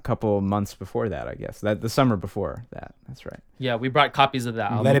Jesse a couple months before that, I guess. That the summer before that. That's right. Yeah, we brought copies of that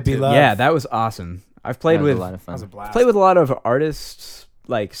album. Let It Be too. Love. Yeah, that was awesome. I've played That was with a lot of That was a fun. blast. played with a lot of artists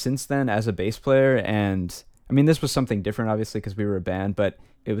like since then as a bass player, and I mean this was something different obviously because we were a band, but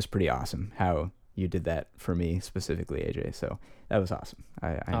it was pretty awesome how you did that for me specifically, AJ. So that was awesome.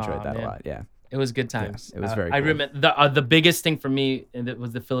 I enjoyed Aw, that man. a lot. Yeah. It was good times. it was very I cool. remember the biggest thing for me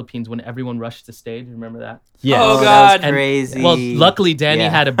was the Philippines when everyone rushed the stage. Remember that? Yeah. Oh, that God. was And- crazy. Well, luckily Danny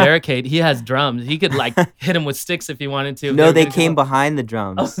Yeah. had a barricade. He has drums. He could like hit him with sticks if he wanted to. No, they were came gonna- behind the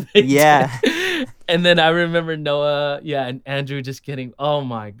drums. Oh, they yeah. did. And then I remember Noah, and Andrew just getting. Oh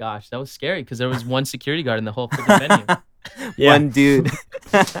my gosh, that was scary because there was one security guard in the whole freaking venue. Yeah. One dude.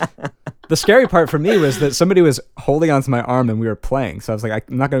 The scary part for me was that somebody was holding onto my arm and we were playing. So I was like,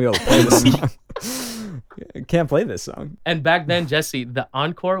 I'm not going to be able to play this song. I can't play this song. And back then, Jesse, the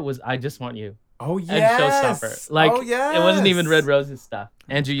encore was "I Just Want You" Oh and yes. Showstopper. Like oh, yes. it wasn't even Red Roses stuff.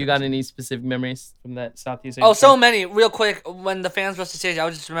 Andrew, you got any specific memories from that Southeast Asia? Oh, so tour? many. Real quick, when the fans rushed the stage, I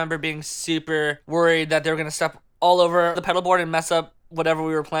would just remember being super worried that they were going to step all over the pedal board and mess up whatever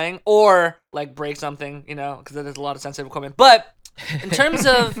we were playing or like break something, because there's a lot of sensitive equipment. But in terms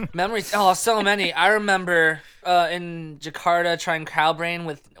of memories, so many. I remember in Jakarta trying Cowbrain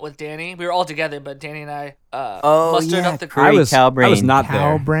with Danny. We were all together, but Danny and I mustered up the Curry I was Cowbrain. not Cow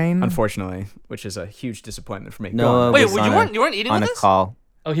there, brain. unfortunately, which is a huge disappointment for me. Go No, on. Wait, was you on weren't eating on with a us? call.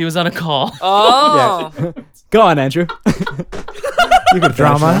 Oh, he was on a call. Oh. Go on, Andrew. You can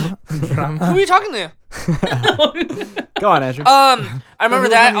Drama. Who are you talking to? Go on, Andrew. I remember Who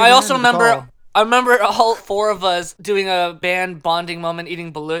that. was on the I also event, the remember. call? I remember all 4 of us doing a band bonding moment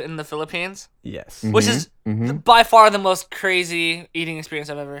eating balut in the Philippines, Yes. which is by far the most crazy eating experience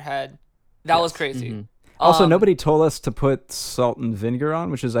I've ever had. That was crazy. Also, nobody told us to put salt and vinegar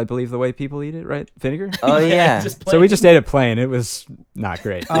on, which is, I believe, the way people eat it, right? Vinegar? Oh yeah. So we just ate it plain. It was not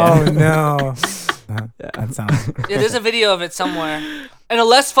great. Oh no. That sounds. Yeah, there's a video of it somewhere. And a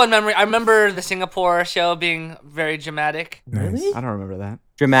less fun memory, I remember the Singapore show being very dramatic. Nice. I don't remember that.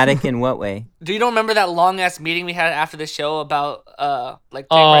 Dramatic in what way? Do you don't remember that long ass meeting we had after the show about like ticket prices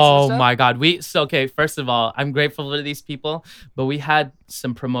and Oh stuff? my God. Okay, first of all, I'm grateful for these people, but we had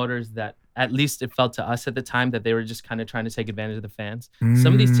some promoters that at least it felt to us at the time that they were just kind of trying to take advantage of the fans. Some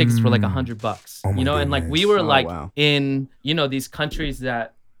of these tickets were like $100, Oh my and like we goodness. were Oh, like wow. in, these countries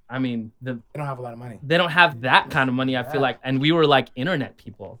that, I mean, They don't have a lot of money. they don't have that kind of money, I feel like. And we were like internet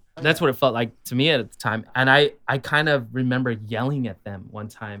people. That's what it felt like to me at the time. And I kind of remember yelling at them one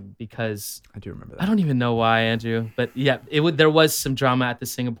time because I do remember I that. don't even know why, Andrew. But yeah, there was some drama at the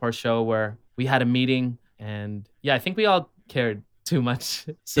Singapore show where we had a meeting and yeah, I think we all cared too much.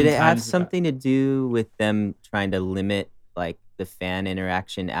 Did it sometimes have about- something to do with them trying to limit like the fan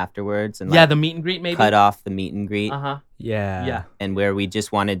interaction afterwards and Yeah, like the meet and greet maybe? cut off the meet and greet Uh-huh. Yeah. Yeah. and where we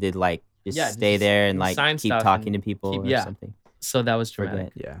just wanted to like just Yeah, stay just there and like sign keep stuff talking to and people keep- or yeah. something. So that was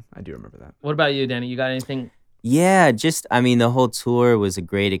dramatic. Forget. Yeah, I do remember that. What about you, Danny? You got anything? Yeah, just I mean the whole tour was a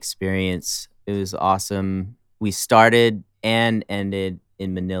great experience. It was awesome. We started and ended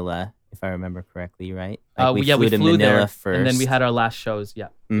in Manila, if I remember correctly, right? We flew to Manila there, first. and then we had our last shows. Yeah,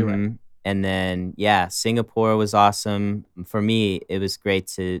 you're right. Mhm. And then yeah, Singapore was awesome. For me, it was great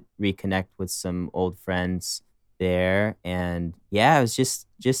to reconnect with some old friends there. And yeah, it was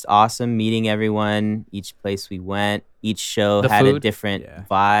just awesome meeting everyone. Each place we went, each show The had a food? different Yeah.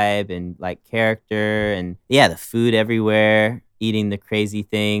 vibe and like character and yeah, the food everywhere, eating the crazy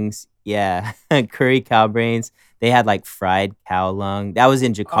things. Yeah. Curry cow brains. They had like fried cow lung. That was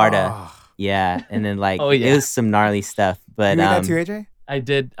in Jakarta. Oh. Yeah. And then like Oh, yeah. it was some gnarly stuff. But You ate that too, AJ? I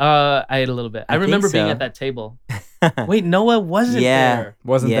did. I ate a little bit. I I think remember being so. at that table. Wait, Noah wasn't Yeah. there.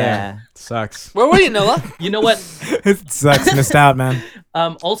 Wasn't Yeah. there. Sucks. Where were you, Noah? You know what? It sucks. Missed out, man.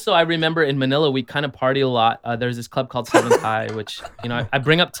 Also, I remember in Manila, we kind of party a lot. There's this club called Seventh High, which, I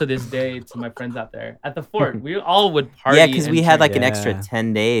bring up to this day to my friends out there. At the fort, we all would party. Yeah, because and we had drink. like an extra Yeah.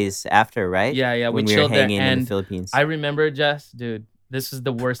 10 days after, right? Yeah, we when we were chilled there. hanging in And the Philippines. I remember, Jess, dude, this is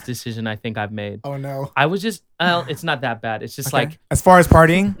the worst decision I think I've made. Oh no. I was just, it's not that bad. It's just like, As far as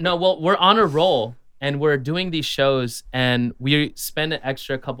partying, no, well, we're on a roll and we're doing these shows and we spend an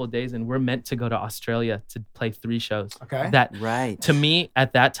extra couple of days and we're meant to go to Australia to play 3 shows. okay. That right. to me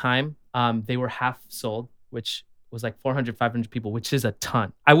at that time, they were half sold, which was like 400, 500 people, which is a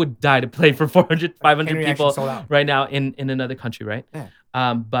ton. I would die to play for 400, 500 Henry actually people sold out. right now in another country, right?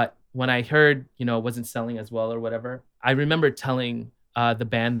 Yeah. But when I heard, it wasn't selling as well or whatever, I remember telling the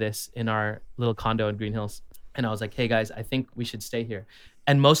band this in our little condo in Green Hills. And I was like, hey guys, I think we should stay here.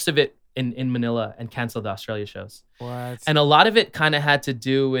 And most of it in Manila and cancel the Australia shows. What? And a lot of it kind of had to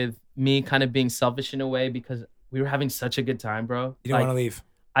do with me kind of being selfish in a way because we were having such a good time, bro. You don't want to leave.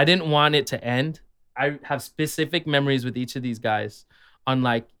 I didn't want it to end. I have specific memories with each of these guys on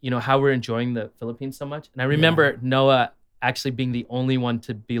like, how we're enjoying the Philippines so much. And I remember Noah actually being the only one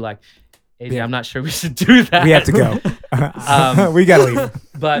to be like, AJ, Yeah. I'm not sure we should do that. We have to go. We gotta leave.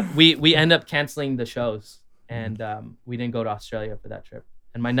 But we end up canceling the shows and we didn't go to Australia for that trip.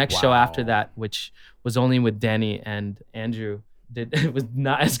 And my next show after that, which was only with Danny and Andrew, it was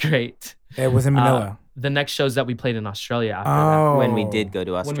not as great. It was in Manila. The next shows that we played in Australia after Oh. When we did go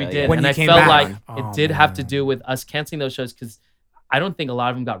to when Australia. we did. When and you I came felt back. like Oh, it did have to man. do with us canceling those shows because I don't think a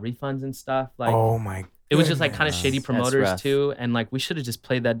lot of them got refunds and stuff. Like Oh my. it was just like kind of goodness. shady promoters rough. too. And like we should have just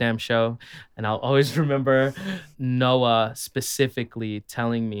played that damn show. And I'll always remember Noah specifically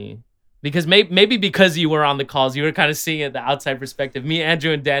telling me because maybe because you were on the calls, you were kind of seeing it the outside perspective. Me,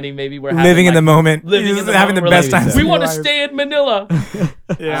 Andrew, and Danny maybe were having, Living in the moment. living You're in just the having moment. the best We're like, times. We of want to your life. stay in Manila.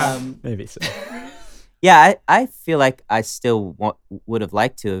 Yeah. Maybe so. Yeah, I feel like I still would have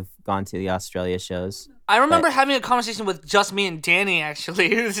liked to have gone to the Australia shows. I remember having a conversation with just me and Danny, actually.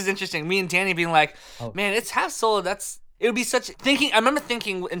 This is interesting. Me and Danny being like, man, it's half sold. It would be such thinking. I remember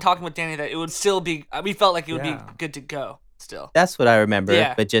thinking and talking with Danny that it would still be, we felt like it would be good to go still. That's what I remember.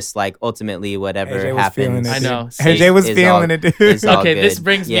 Yeah. But just like ultimately whatever AJ was feeling happens. it. I know. AJ was is feeling all- it, dude. is all Okay, this good.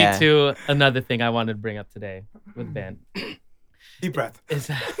 brings Yeah. me to another thing I wanted to bring up today with Ben. Deep breath. Is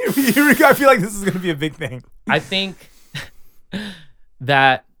I feel like this is gonna be a big thing. I think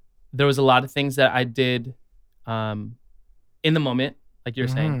that there was a lot of things that I did in the moment, like you're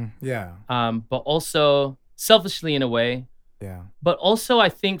saying, Yeah. but also selfishly in a way, Yeah. but also I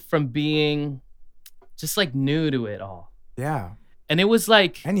think from being just like new to it all. Yeah. And it was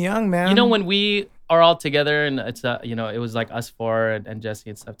like, And young, man. you know, when we are all together and it's, you know, it was like us four and Jesse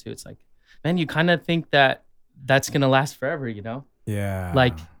and stuff too. It's like, man, you kind of think that that's going to last forever, you know? Yeah.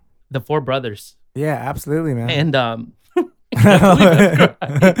 Like the four brothers. Yeah, absolutely, man. And,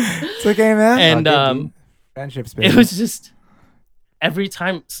 It's okay, man. and, All good, dude. Friendships, it baby. was just every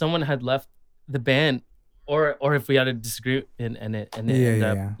time someone had left the band or if we had a disagreement and it ended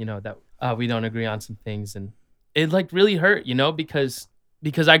up, you know, that we don't agree on some things, and it like really hurt, you know, because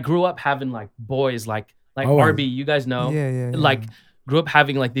I grew up having like boys like Oh, Arby, you guys know, Yeah. like grew up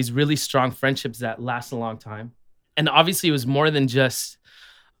having like these really strong friendships that last a long time. And obviously it was more than just,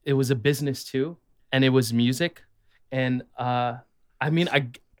 it was a business too, and it was music. And I mean,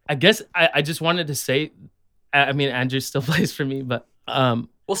 I guess I just wanted to say, I mean, Andrew still plays for me, but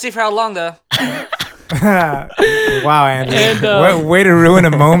We'll see for how long though. Wow, Andrew. And, way to ruin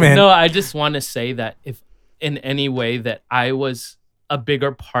a moment. no, I just want to say that if in any way that I was a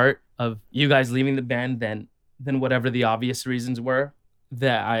bigger part of you guys leaving the band than whatever the obvious reasons were,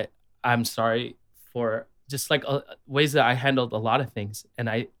 that I'm sorry for just like ways that I handled a lot of things.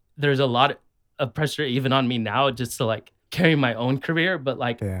 And there's a lot of pressure even on me now just to like carry my own career. But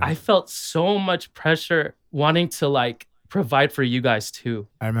like, I felt so much pressure wanting to like provide for you guys too.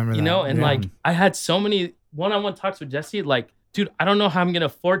 I remember that. You know, and Yeah. like I had so many one-on-one talks with Jesse, like, dude, I don't know how I'm gonna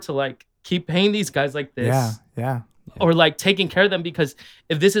afford to like keep paying these guys like this. Yeah. Or like taking care of them, because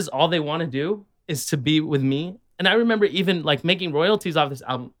if this is all they want to do is to be with me. And I remember even like making royalties off this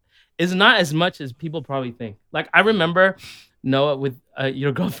album is not as much as people probably think. Like I remember Noah with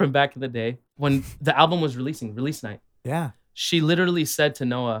your girlfriend back in the day when the album was release night. Yeah. She literally said to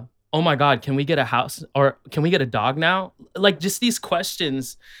Noah, "Oh my God, can we get a house or can we get a dog now?" Like just these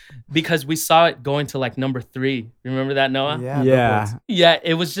questions, because we saw it going to like number 3. Remember that, Noah? Yeah. Yeah. billboards. Yeah,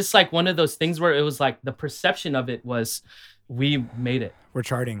 it was just like one of those things where it was like the perception of it was, we made it. We're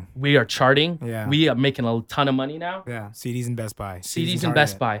charting. We are charting. Yeah. We are making a ton of money now. Yeah. CDs and Best Buy. CDs and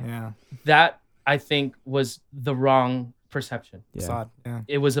Best Buy. Yeah. That I think was the wrong perception. Yeah. Facade. Yeah.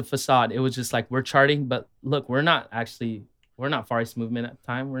 It was a facade. It was just like, we're charting, but look, we're not Far East Movement at the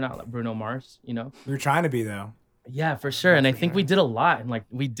time. We're not like Bruno Mars, you know? We were trying to be though. Yeah, for sure. And I think we did a lot, and like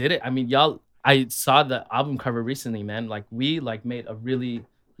we did it. I mean, I saw the album cover recently, man. Like we like made a really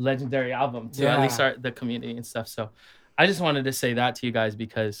legendary album to at least start the community and stuff. So I just wanted to say that to you guys,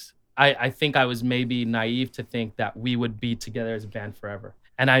 because I think I was maybe naive to think that we would be together as a band forever.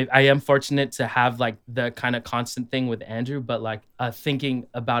 And I am fortunate to have like the kind of constant thing with Andrew, but like thinking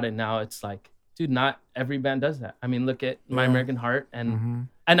about it now, it's like, dude, not every band does that. I mean, look at My American Heart, and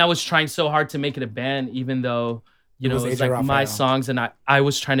I was trying so hard to make it a band, even though, you know, was it was AJ like my Raphael. songs, and I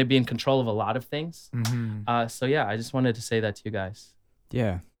was trying to be in control of a lot of things. Mm-hmm. So yeah, I just wanted to say that to you guys.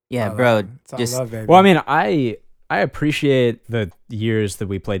 Yeah. Yeah, bro. It's all Just love, baby. Well, I mean, I appreciate the years that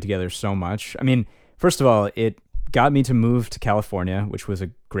we played together so much. I mean, first of all, it got me to move to California, which was a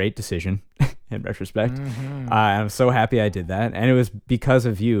great decision in retrospect. I'm so happy I did that. And it was because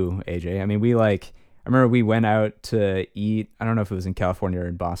of you, AJ. I mean, I remember we went out to eat. I don't know if it was in California or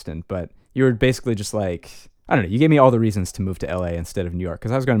in Boston, but you were basically just like, I don't know. You gave me all the reasons to move to LA instead of New York,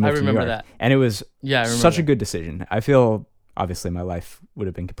 because I was going to move to New remember York. that. And it was Yeah, I remember such a that. good decision. I feel obviously my life would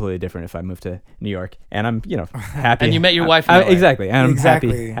have been completely different if I moved to New York. And I'm, happy. And you met your wife in LA. Exactly. And I'm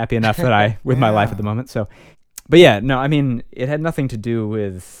Exactly. happy enough that with my life at the moment. So, but yeah, no, I mean, it had nothing to do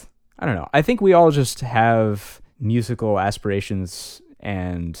with, I don't know. I think we all just have musical aspirations,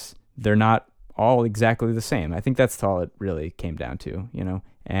 and they're not all exactly the same. I think that's all it really came down to,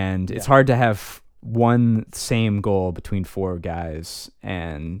 and it's hard to have one same goal between 4 guys.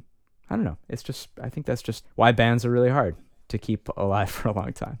 And I don't know. I think that's just why bands are really hard to keep alive for a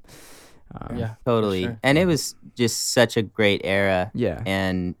long time. Yeah, totally. sure. And it was just such a great era. Yeah.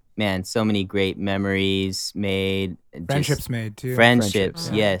 And man, so many great memories made. just Friendships made too. Friendships,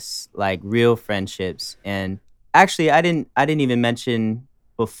 Yeah. yes, like real friendships. And actually, I didn't even mention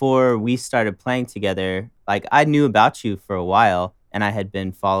before we started playing together. Like I knew about you for a while, and I had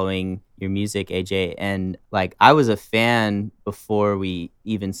been following your music, AJ, and like I was a fan before we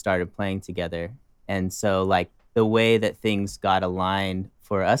even started playing together. And so like the way that things got aligned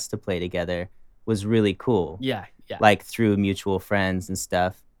for us to play together was really cool. Yeah. Like through mutual friends and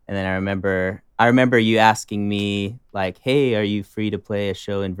stuff. And then I remember you asking me like, "Hey, are you free to play a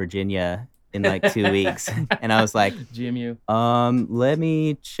show in Virginia?" in like 2 weeks. And I was like, GMU. let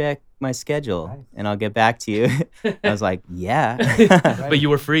me check my schedule and I'll get back to you. I was like, yeah. But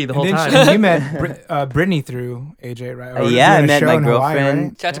you were free the whole And time. then you met Brittany through AJ, right? Or Yeah, I doing a met show my in Hawaii, girlfriend.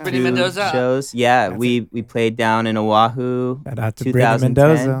 right? Shout out to Yeah. Brittany to Mendoza. shows. Yeah, That's we played down in Oahu. Shout out to Brittany 2010.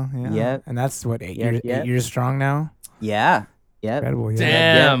 Mendoza. Yeah. Yep. And that's what, 8 Yep, years, yep. 8 years strong now? Yeah. Yep. Incredible. Yeah.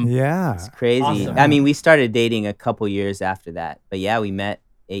 Damn. Yeah. It's crazy. Awesome. I mean, we started dating a couple years after that. But yeah, we met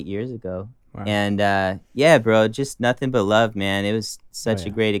 8 years ago. Wow. And yeah, bro, just nothing but love, man. It was such Oh, a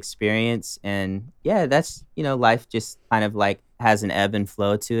yeah. great experience. And yeah, that's, life just kind of like has an ebb and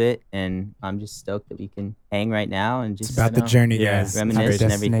flow to it. And I'm just stoked that we can hang right now and It's just about the know. journey, Yeah, guys. It's not the reminisce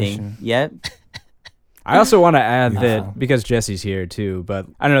and everything. destination. Yep. I also want to add Beautiful. that because Jesse's here too, but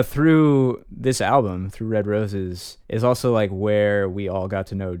I don't know, through this album, through Red Roses, is also like where we all got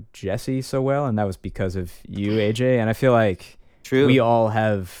to know Jesse so well, and that was because of you, AJ. And I feel like True. we all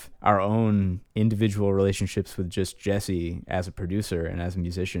have our own individual relationships with just Jesse as a producer and as a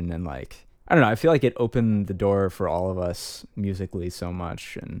musician, and like I don't know, I feel like it opened the door for all of us musically so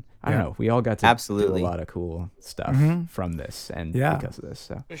much, and I don't Yeah. know, we all got to Absolutely. do a lot of cool stuff Mhm. from this and Yeah. because of this.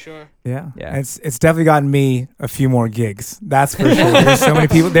 So For sure. Yeah. Yeah. It's definitely gotten me a few more gigs. That's for sure. There's so many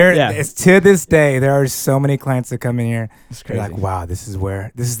people there. Yeah. It's to this day, there are so many clients that come in here. it's They're crazy. like, wow, this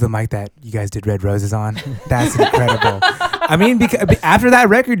is the mic that you guys did Red Roses on. That's incredible. I mean, because after that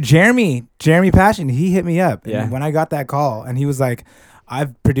record, Jeremy Passion, he hit me up. Yeah. And when I got that call, and he was like,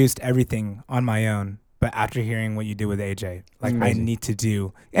 I've produced everything on my own, but after hearing what you did with AJ, like I Crazy. need to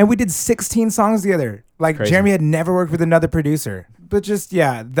do. And we did 16 songs together. Like Crazy. Jeremy had never worked with another producer. But just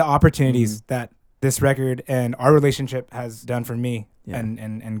the opportunities that this record and our relationship has done for me Yeah.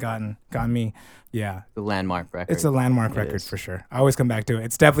 and gotten me. Yeah. The landmark record. It's a landmark It record is. for sure. I always come back to it.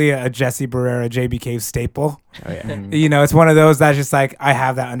 It's definitely a Jesse Barrera, JB Cave staple. Oh yeah. You know, it's one of those that's just like I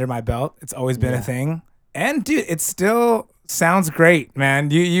have that under my belt. It's always been Yeah. a thing. And dude, it still sounds great,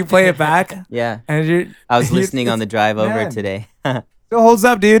 man. You play it back Yeah. and you I was listening on the drive over man. today. still holds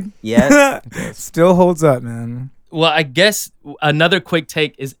up, dude. Yeah. Still holds up, man. Well, I guess another quick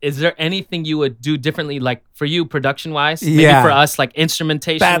take is there anything you would do differently, like for you, production wise? Maybe Yeah. for us, like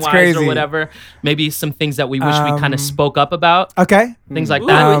instrumentation That's wise crazy. or whatever. Maybe some things that we wish we kind of spoke up about, Okay. things like Ooh,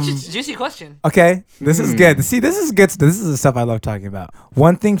 that. juicy question. Okay. This is good. See, this is good. This is the stuff I love talking about.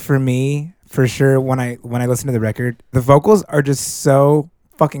 One thing for me, for sure, when I listen to the record, the vocals are just so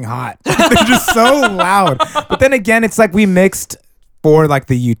fucking hot. They're just so loud. But then again, it's like we mixed for like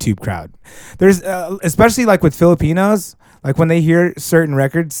the YouTube crowd. There's especially like with Filipinos, like when they hear certain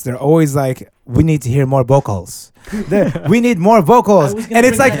records, they're always like, "We need to hear more vocals. We need more vocals." And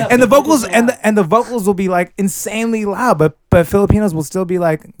it's like, and the vocals and the vocals will be like insanely loud, but Filipinos will still be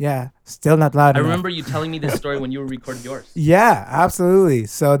like, "Yeah, still not loud I enough." remember you telling me this story when you were recording yours. Yeah, absolutely.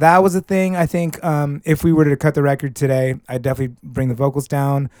 So that was a thing. I think if we were to cut the record today, I'd definitely bring the vocals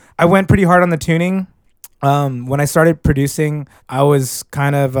down. I went pretty hard on the tuning. When I started producing, I was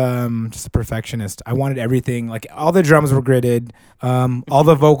kind of just a perfectionist. I wanted everything, like all the drums were gridded, all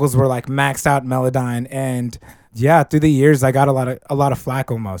the vocals were like maxed out Melodyne, and yeah, through the years I got a lot of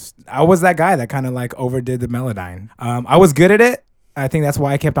flack almost. I was that guy that kind of like overdid the Melodyne. I was good at it. I think that's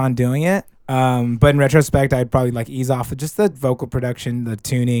why I kept on doing it. But in retrospect, I'd probably like ease off of just the vocal production, the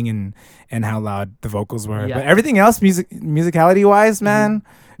tuning, and how loud the vocals were. Yeah. But everything else, musicality wise, man,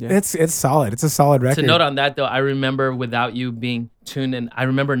 Yeah. it's solid. It's a solid record. To note on that though, I remember without you being tuned in, I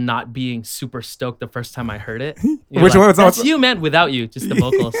remember not being super stoked the first time I heard it. You're Which like, one was That's also- you, man, without you, just the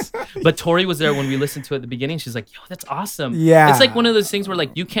vocals. But Tori was there when we listened to it at the beginning. She's like, yo, that's awesome. Yeah. It's like one of those things where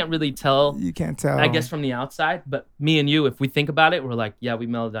like you can't really tell, You can't tell. I guess, from the outside, but me and you, if we think about it, we're like, yeah, we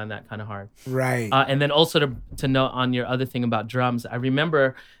Melodyne that kind of hard. Right. And then also to note on your other thing about drums, I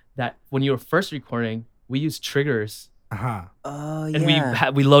remember that when you were first recording, we used triggers. Uh-huh. Oh, And yeah.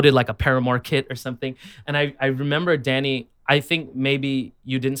 we loaded like a Paramore kit or something. And I remember Danny, I think maybe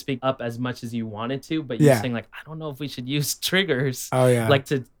you didn't speak up as much as you wanted to, but you're Yeah. saying like, I don't know if we should use triggers Oh yeah. like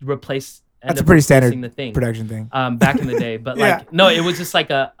to replace. end That's a up pretty replacing standard the thing. production thing. Back in the day. But Yeah. like, no, it was just like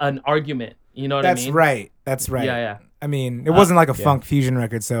an argument. You know what That's I mean? right. That's right. Yeah, yeah. I mean, it wasn't like a yeah. funk fusion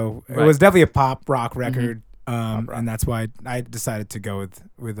record, so it Right. was definitely a pop rock record. rock. And that's why I decided to go with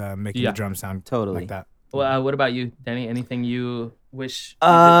making Yeah. the drum sound Totally. like that. Well, what about you, Danny? Anything you wish you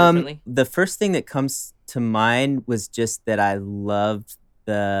did differently? The first thing that comes to mind was just that I loved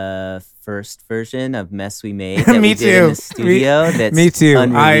the first version of Mess We Made that Me we did in too. the studio. That's Me too.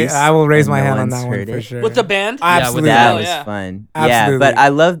 unreleased I will raise and my no hand on one's that one heard for it. sure. With the band? Absolutely. That Oh, was yeah. fun. Absolutely. Yeah, but I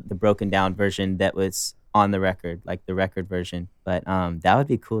love the broken down version that was on the record, like the record version. But that would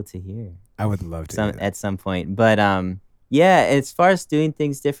be cool to hear I would love to. hear that. at some point. But Yeah, as far as doing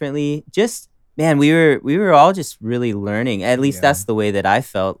things differently, just man, we were all just really learning. At least Yeah. that's the way that I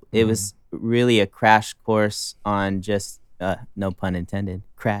felt. It was really a crash course on just no pun intended,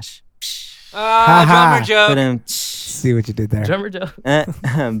 crash. Drummer joke. But See what you did there. Drummer Joe.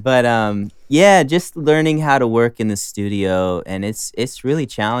 but yeah, just learning how to work in the studio, and it's really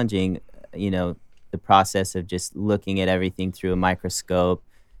challenging, the process of just looking at everything through a microscope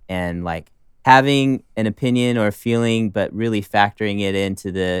and like having an opinion or a feeling, but really factoring it into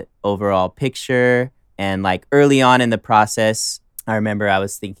the overall picture. And like early on in the process, I remember I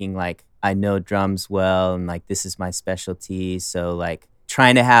was thinking like, I know drums well, and like this is my specialty, so like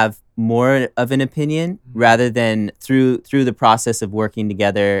trying to have more of an opinion rather than through the process of working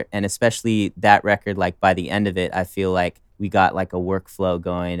together. And especially that record, like by the end of it, I feel like we got like a workflow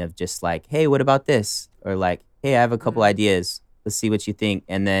going of just like, hey, what about this? Or like, hey, I have a couple ideas, let's see what you think.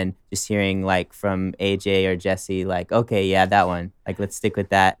 And then just hearing like from AJ or Jesse, like, okay, yeah, that one, like let's stick with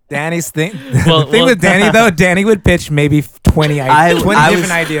that. Danny's thing. Well- the thing with Danny though, Danny would pitch maybe 20 I different was-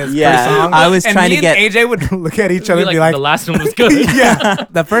 ideas yeah, per song. I was and trying me to get- and AJ would look at each other and be like, the last one was good. yeah,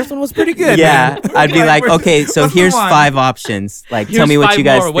 the first one was pretty good. Yeah, man. I'd be like, where's- okay, so what's the here's one? 5 options. Like, tell Here's me what 5 you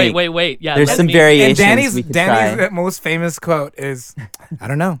guys more. think. Wait. Yeah, There's let some me- variations And we could Danny's try. most famous quote is, I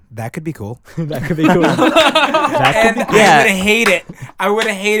don't know, that could be cool. That could be cool. That could And be Yeah. I would hate it. I would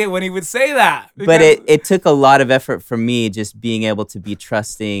hate it when he would say that. But because- it took a lot of effort for me just being able to be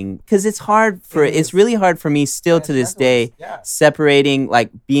trusting, because it's hard for it's really hard for me still to this day separating like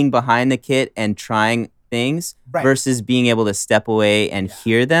being behind the kit and trying things Right. versus being able to step away and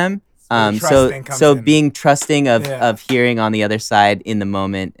hear them. where So trusting comes so in. being trusting of Yeah. of hearing on the other side in the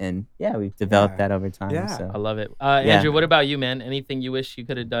moment, and yeah, we've developed Yeah. that over time. Yeah. I So. love it. Yeah. Andrew, what about you, man? Anything you wish you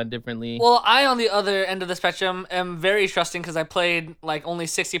could have done differently? Well, I, on the other end of the spectrum, am very trusting because I played like only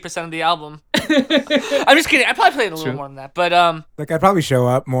 60% of the album. I'm just kidding. I probably played a little True. more than that. But like, I'd probably show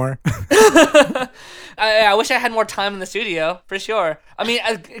up more. I wish I had more time in the studio, for sure. I mean,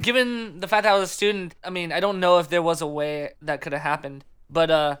 given the fact that I was a student, I mean, I don't know if there was a way that could have happened. But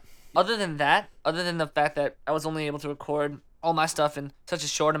other than that, other than the fact that I was only able to record all my stuff in such a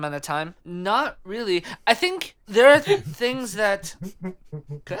short amount of time, not really. I think there are things that...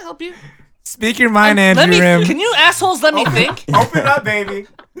 Can I help you? Speak your mind, Andrew Rim. Can you assholes let me think? Open up, baby.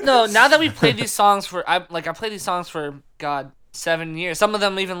 No, now that we've played these songs for, I played these songs for, God, 7 years, some of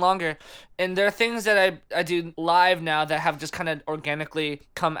them even longer, and there are things that I do live now that have just kind of organically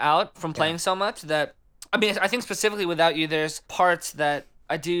come out from playing so much that, I mean, I think specifically Without You, there's parts that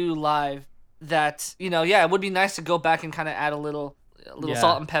I do live that, it would be nice to go back and kind of add a little Yeah.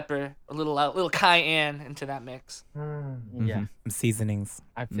 salt and pepper, a little cayenne into that mix. Yeah, Seasonings.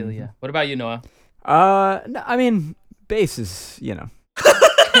 I feel ya. What about you, Noah? No, I mean, bass is,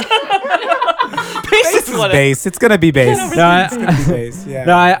 Bass is bass. It's gonna be bass. No, I- It's gonna be bass. Yeah.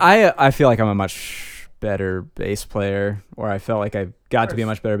 No, I feel like I'm a much better bass player, or I felt like I got to be a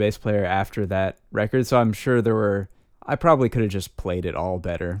much better bass player after that record. So I'm sure I probably could have just played it all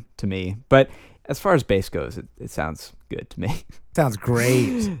better to me. But as far as bass goes, it sounds good to me. Sounds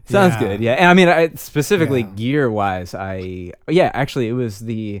great. Sounds Yeah. good, yeah. And I mean, specifically Yeah. gear-wise, actually, it was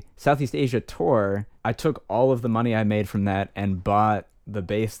the Southeast Asia tour. I took all of the money I made from that and bought the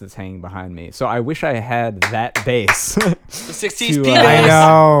bass that's hanging behind me. So I wish I had that bass. The 60s To, P uh, I bass.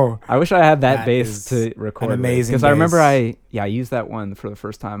 know. I wish I had that That bass is to record an amazing because I remember bass. I used that one for the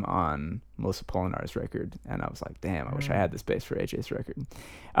first time on Melissa Polinar's record, and I was like, damn, I wish I had this bass for AJ's record.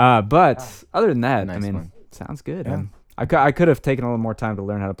 But other than that, I Nice mean, one. sounds good. Yeah. I could have taken a little more time to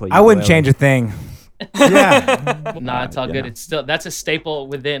learn how to play. I wouldn't ukulele. change a thing. Yeah. Nah, it's all Yeah. good. It's still that's a staple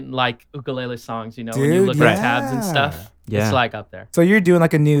within like ukulele songs. When you Dude, look right. at tabs and stuff, Yeah. it's like up there. So you're doing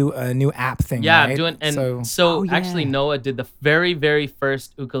like a new app thing. Yeah, right? I'm doing, and so so, Oh, actually yeah. Noah did the very, very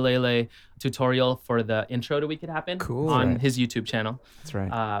first ukulele tutorial for the intro to We Could Happen Cool. on Right. his YouTube channel. That's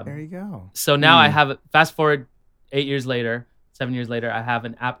right. there you go. So now I have, fast forward 7 years later, I have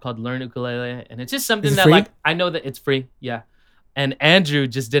an app called Learn Ukulele, and it's just something Is it that free? like I know that it's free, yeah. And Andrew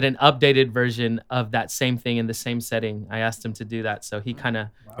just did an updated version of that same thing in the same setting. I asked him to do that, so he kind of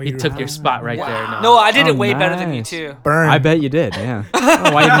he took your spot right there. Noah. No, I did it Oh, way better than you nice. too. Burn. I bet you did. Yeah. I don't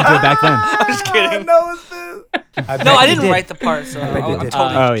know why you didn't do it back then. I'm just kidding. I No, I bet you didn't did. write the part, so bet you I'm did.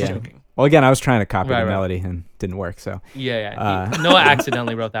 totally Oh, yeah. joking. Well, again, I was trying to copy Right, the right. melody and didn't work. So Yeah. Uh, Noah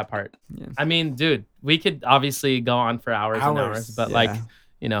accidentally wrote that part. Yeah. I mean, dude, we could obviously go on for hours and Hours, hours, but yeah.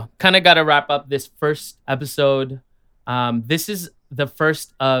 like, kind of got to wrap up this first episode. This is the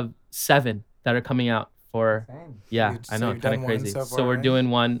first of 7 that are coming out for. Yeah, So I know, you've kind done of one crazy. so So, far, we're right? doing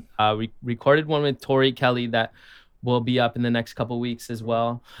one. We recorded one with Tori Kelly that will be up in the next couple weeks as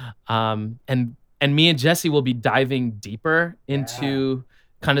well. And and me and Jesse will be diving deeper into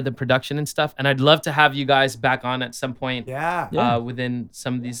kind of the production and stuff. And I'd love to have you guys back on at some point. Yeah. Within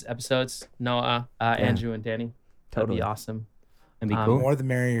some of these episodes, Noah, Andrew, and Danny. That'd be awesome. That'd be cool. More the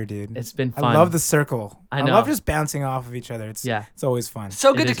merrier, dude. It's been fun. I love the circle. I know. love just bouncing off of each other. It's always fun.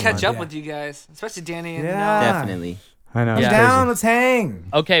 So good to is catch fun. up with you guys, especially Danny and Definitely. I know. Come it's down, crazy. let's hang.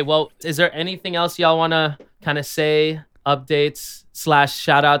 Okay, well, is there anything else y'all want to kind of say, updates /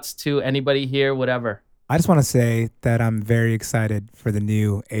 shout outs to anybody here, whatever? I just want to say that I'm very excited for the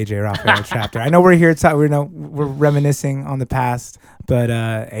new AJ Raphael chapter. I know we're here we're reminiscing on the past, but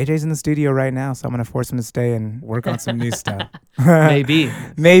AJ's in the studio right now, so I'm gonna force him to stay and work on some new stuff. Maybe.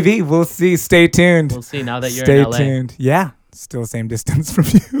 Maybe we'll see. Stay tuned. We'll see now that you're Stay in LA. tuned. Yeah, still the same distance from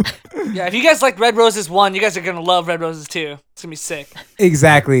you. Yeah, if you guys like Red Roses 1, you guys are going to love Red Roses 2. It's going to be sick.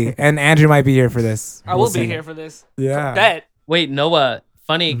 Exactly. And Andrew might be here for this. I will be here for this. Yeah. Bet. Wait, Noah,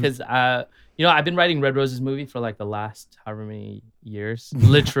 funny because I've been writing Red Roses movie for like the last however many years.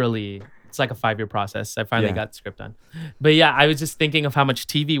 Literally, it's like a 5-year process. I finally got the script done. But yeah, I was just thinking of how much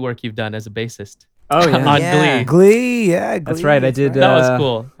TV work you've done as a bassist. Oh yeah. On Yeah. Glee. Glee. Yeah. Glee. That's right. I did. That was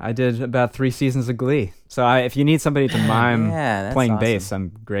cool. I did about 3 seasons of Glee. So if you need somebody to mime that's playing awesome. bass, I'm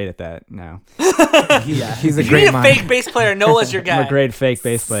great at that now. He's a If you great need a mind. fake bass player, Noah's your guy. I'm a great fake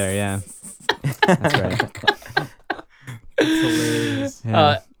bass player. Yeah. That's right. Hilarious.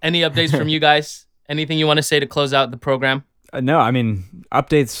 Yeah. Any updates from you guys? Anything you want to say to close out the program? No, I mean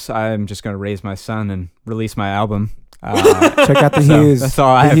updates. I'm just gonna raise my son and release my album. Check out the So, Hughes. that's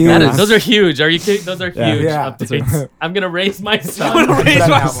all I The have Hughes. going on. Those are huge. Are you kidding? Those are Yeah. huge Yeah. updates. I'm gonna raise my I'm son. going to raise That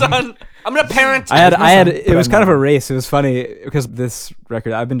my album. son. I'm going to parent. I had. Put It was on kind of that. a race. It was funny because this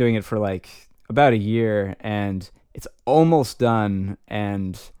record, I've been doing it for like about a year, and it's almost done.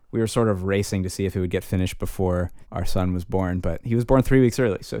 And we were sort of racing to see if it would get finished before our son was born. But he was born 3 weeks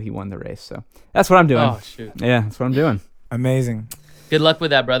early, so he won the race. So that's what I'm doing. Oh shoot! Yeah, that's what I'm doing. Amazing. Good luck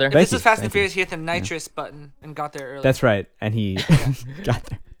with that, brother. If Thank this you, is Fast and thank Furious, he hit the nitrous button and got there early. That's right. And he got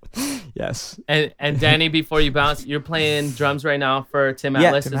there. Yes. And Danny, before you bounce, you're playing drums right now for Tim Yeah.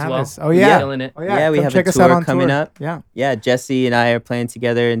 Atlas Tim as Atlas. well. Oh, yeah. Killing it. Oh Yeah, we Come have a check us out tour on coming tour. up. Yeah. Yeah, Jesse and I are playing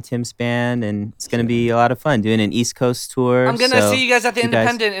together in Tim's band, and it's gonna be a lot of fun doing an East Coast tour. I'm going to so see you guys at the you guys-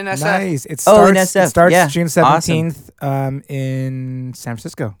 Independent in SF. Nice. It Oh, in starts, SF. it starts Yeah. June Awesome. 17th in San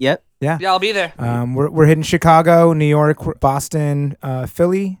Francisco. Yep. Yeah, I'll be there. We're hitting Chicago, New York, Boston,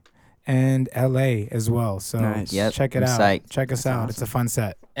 Philly, and LA as well. So Nice. Yep, check it I'm out. psyched. Check us out. It's a fun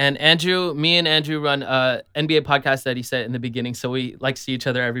set. And Andrew, me and Andrew run a NBA podcast that he said in the beginning, so we like see each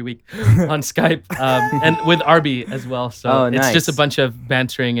other every week on Skype, and with Arby as well. So Oh, it's just a nice. bunch of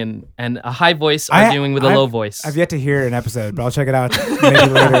bantering and a high voice I- arguing with a I've- low voice. I've yet to hear an episode, but I'll check it out maybe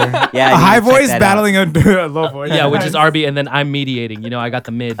later. Yeah, A you high can check voice that battling a low voice. Yeah, which is Arby, and then I'm mediating. You know, I got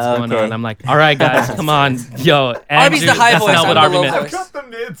the mids going Okay. on. I'm like, all right, guys, come on, yo. Arby's Andrew, the high that's voice, not what I'm the Arby low meant. voice. the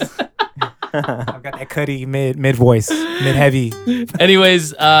mids. I've got that cutty mid voice, mid heavy.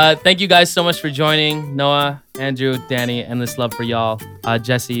 Anyways, thank you guys so much for joining. Noah, Andrew, Danny, endless love for y'all.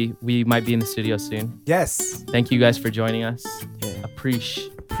 Jesse, we might be in the studio soon. Yes, Thank you guys for joining us. appreciate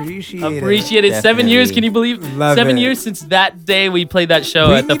Appreciate it. 7 years. Definitely. Can you believe? Love 7 it. years since that day we played that show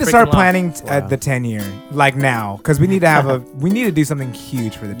We at the need to start freaking loft. planning at the 10-year, like now, because we need to have we need to do something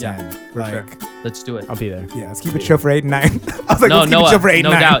huge for the 10. Yeah, for sure. Let's do it. I'll be there. Yeah, let's keep it chill for 8 and 9. I was like, No, let's keep it Noah, chill for 8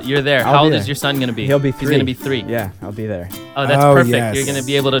 no and 9. doubt. You're there. I'll How be old there. is your son going to be? He'll be 3. He's going to be 3. Yeah, I'll be there. Oh, that's Oh, perfect. yes. You're going to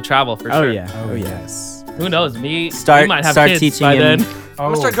be able to travel for Oh sure. yeah. Oh, yes. Who knows? We Start- might have start kids teaching by him- then.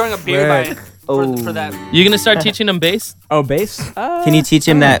 I'm going to start growing a beard Rick. for that. You're going to start teaching him bass? Oh, bass. Can you teach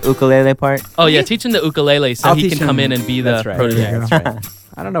him that ukulele part? Oh, yeah. Teach him the ukulele so I'll he teach can come him- in and be the That's right. protege. Yeah, that's right.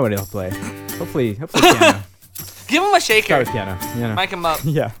 I don't know what he'll play. Hopefully piano. Give him a shaker. Start with piano. You know. Mic him up.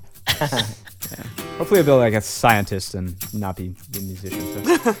 Yeah. Hopefully he'll be like a scientist and not be a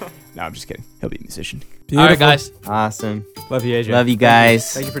musician. So. No, I'm just kidding. He'll be a musician. All right, guys. Awesome. Love you, AJ. Love you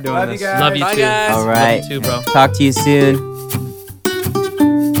guys. Thank you for doing Love you this. guys. Love you Bye, too. guys. All right. Love you too, bro. Talk to you soon.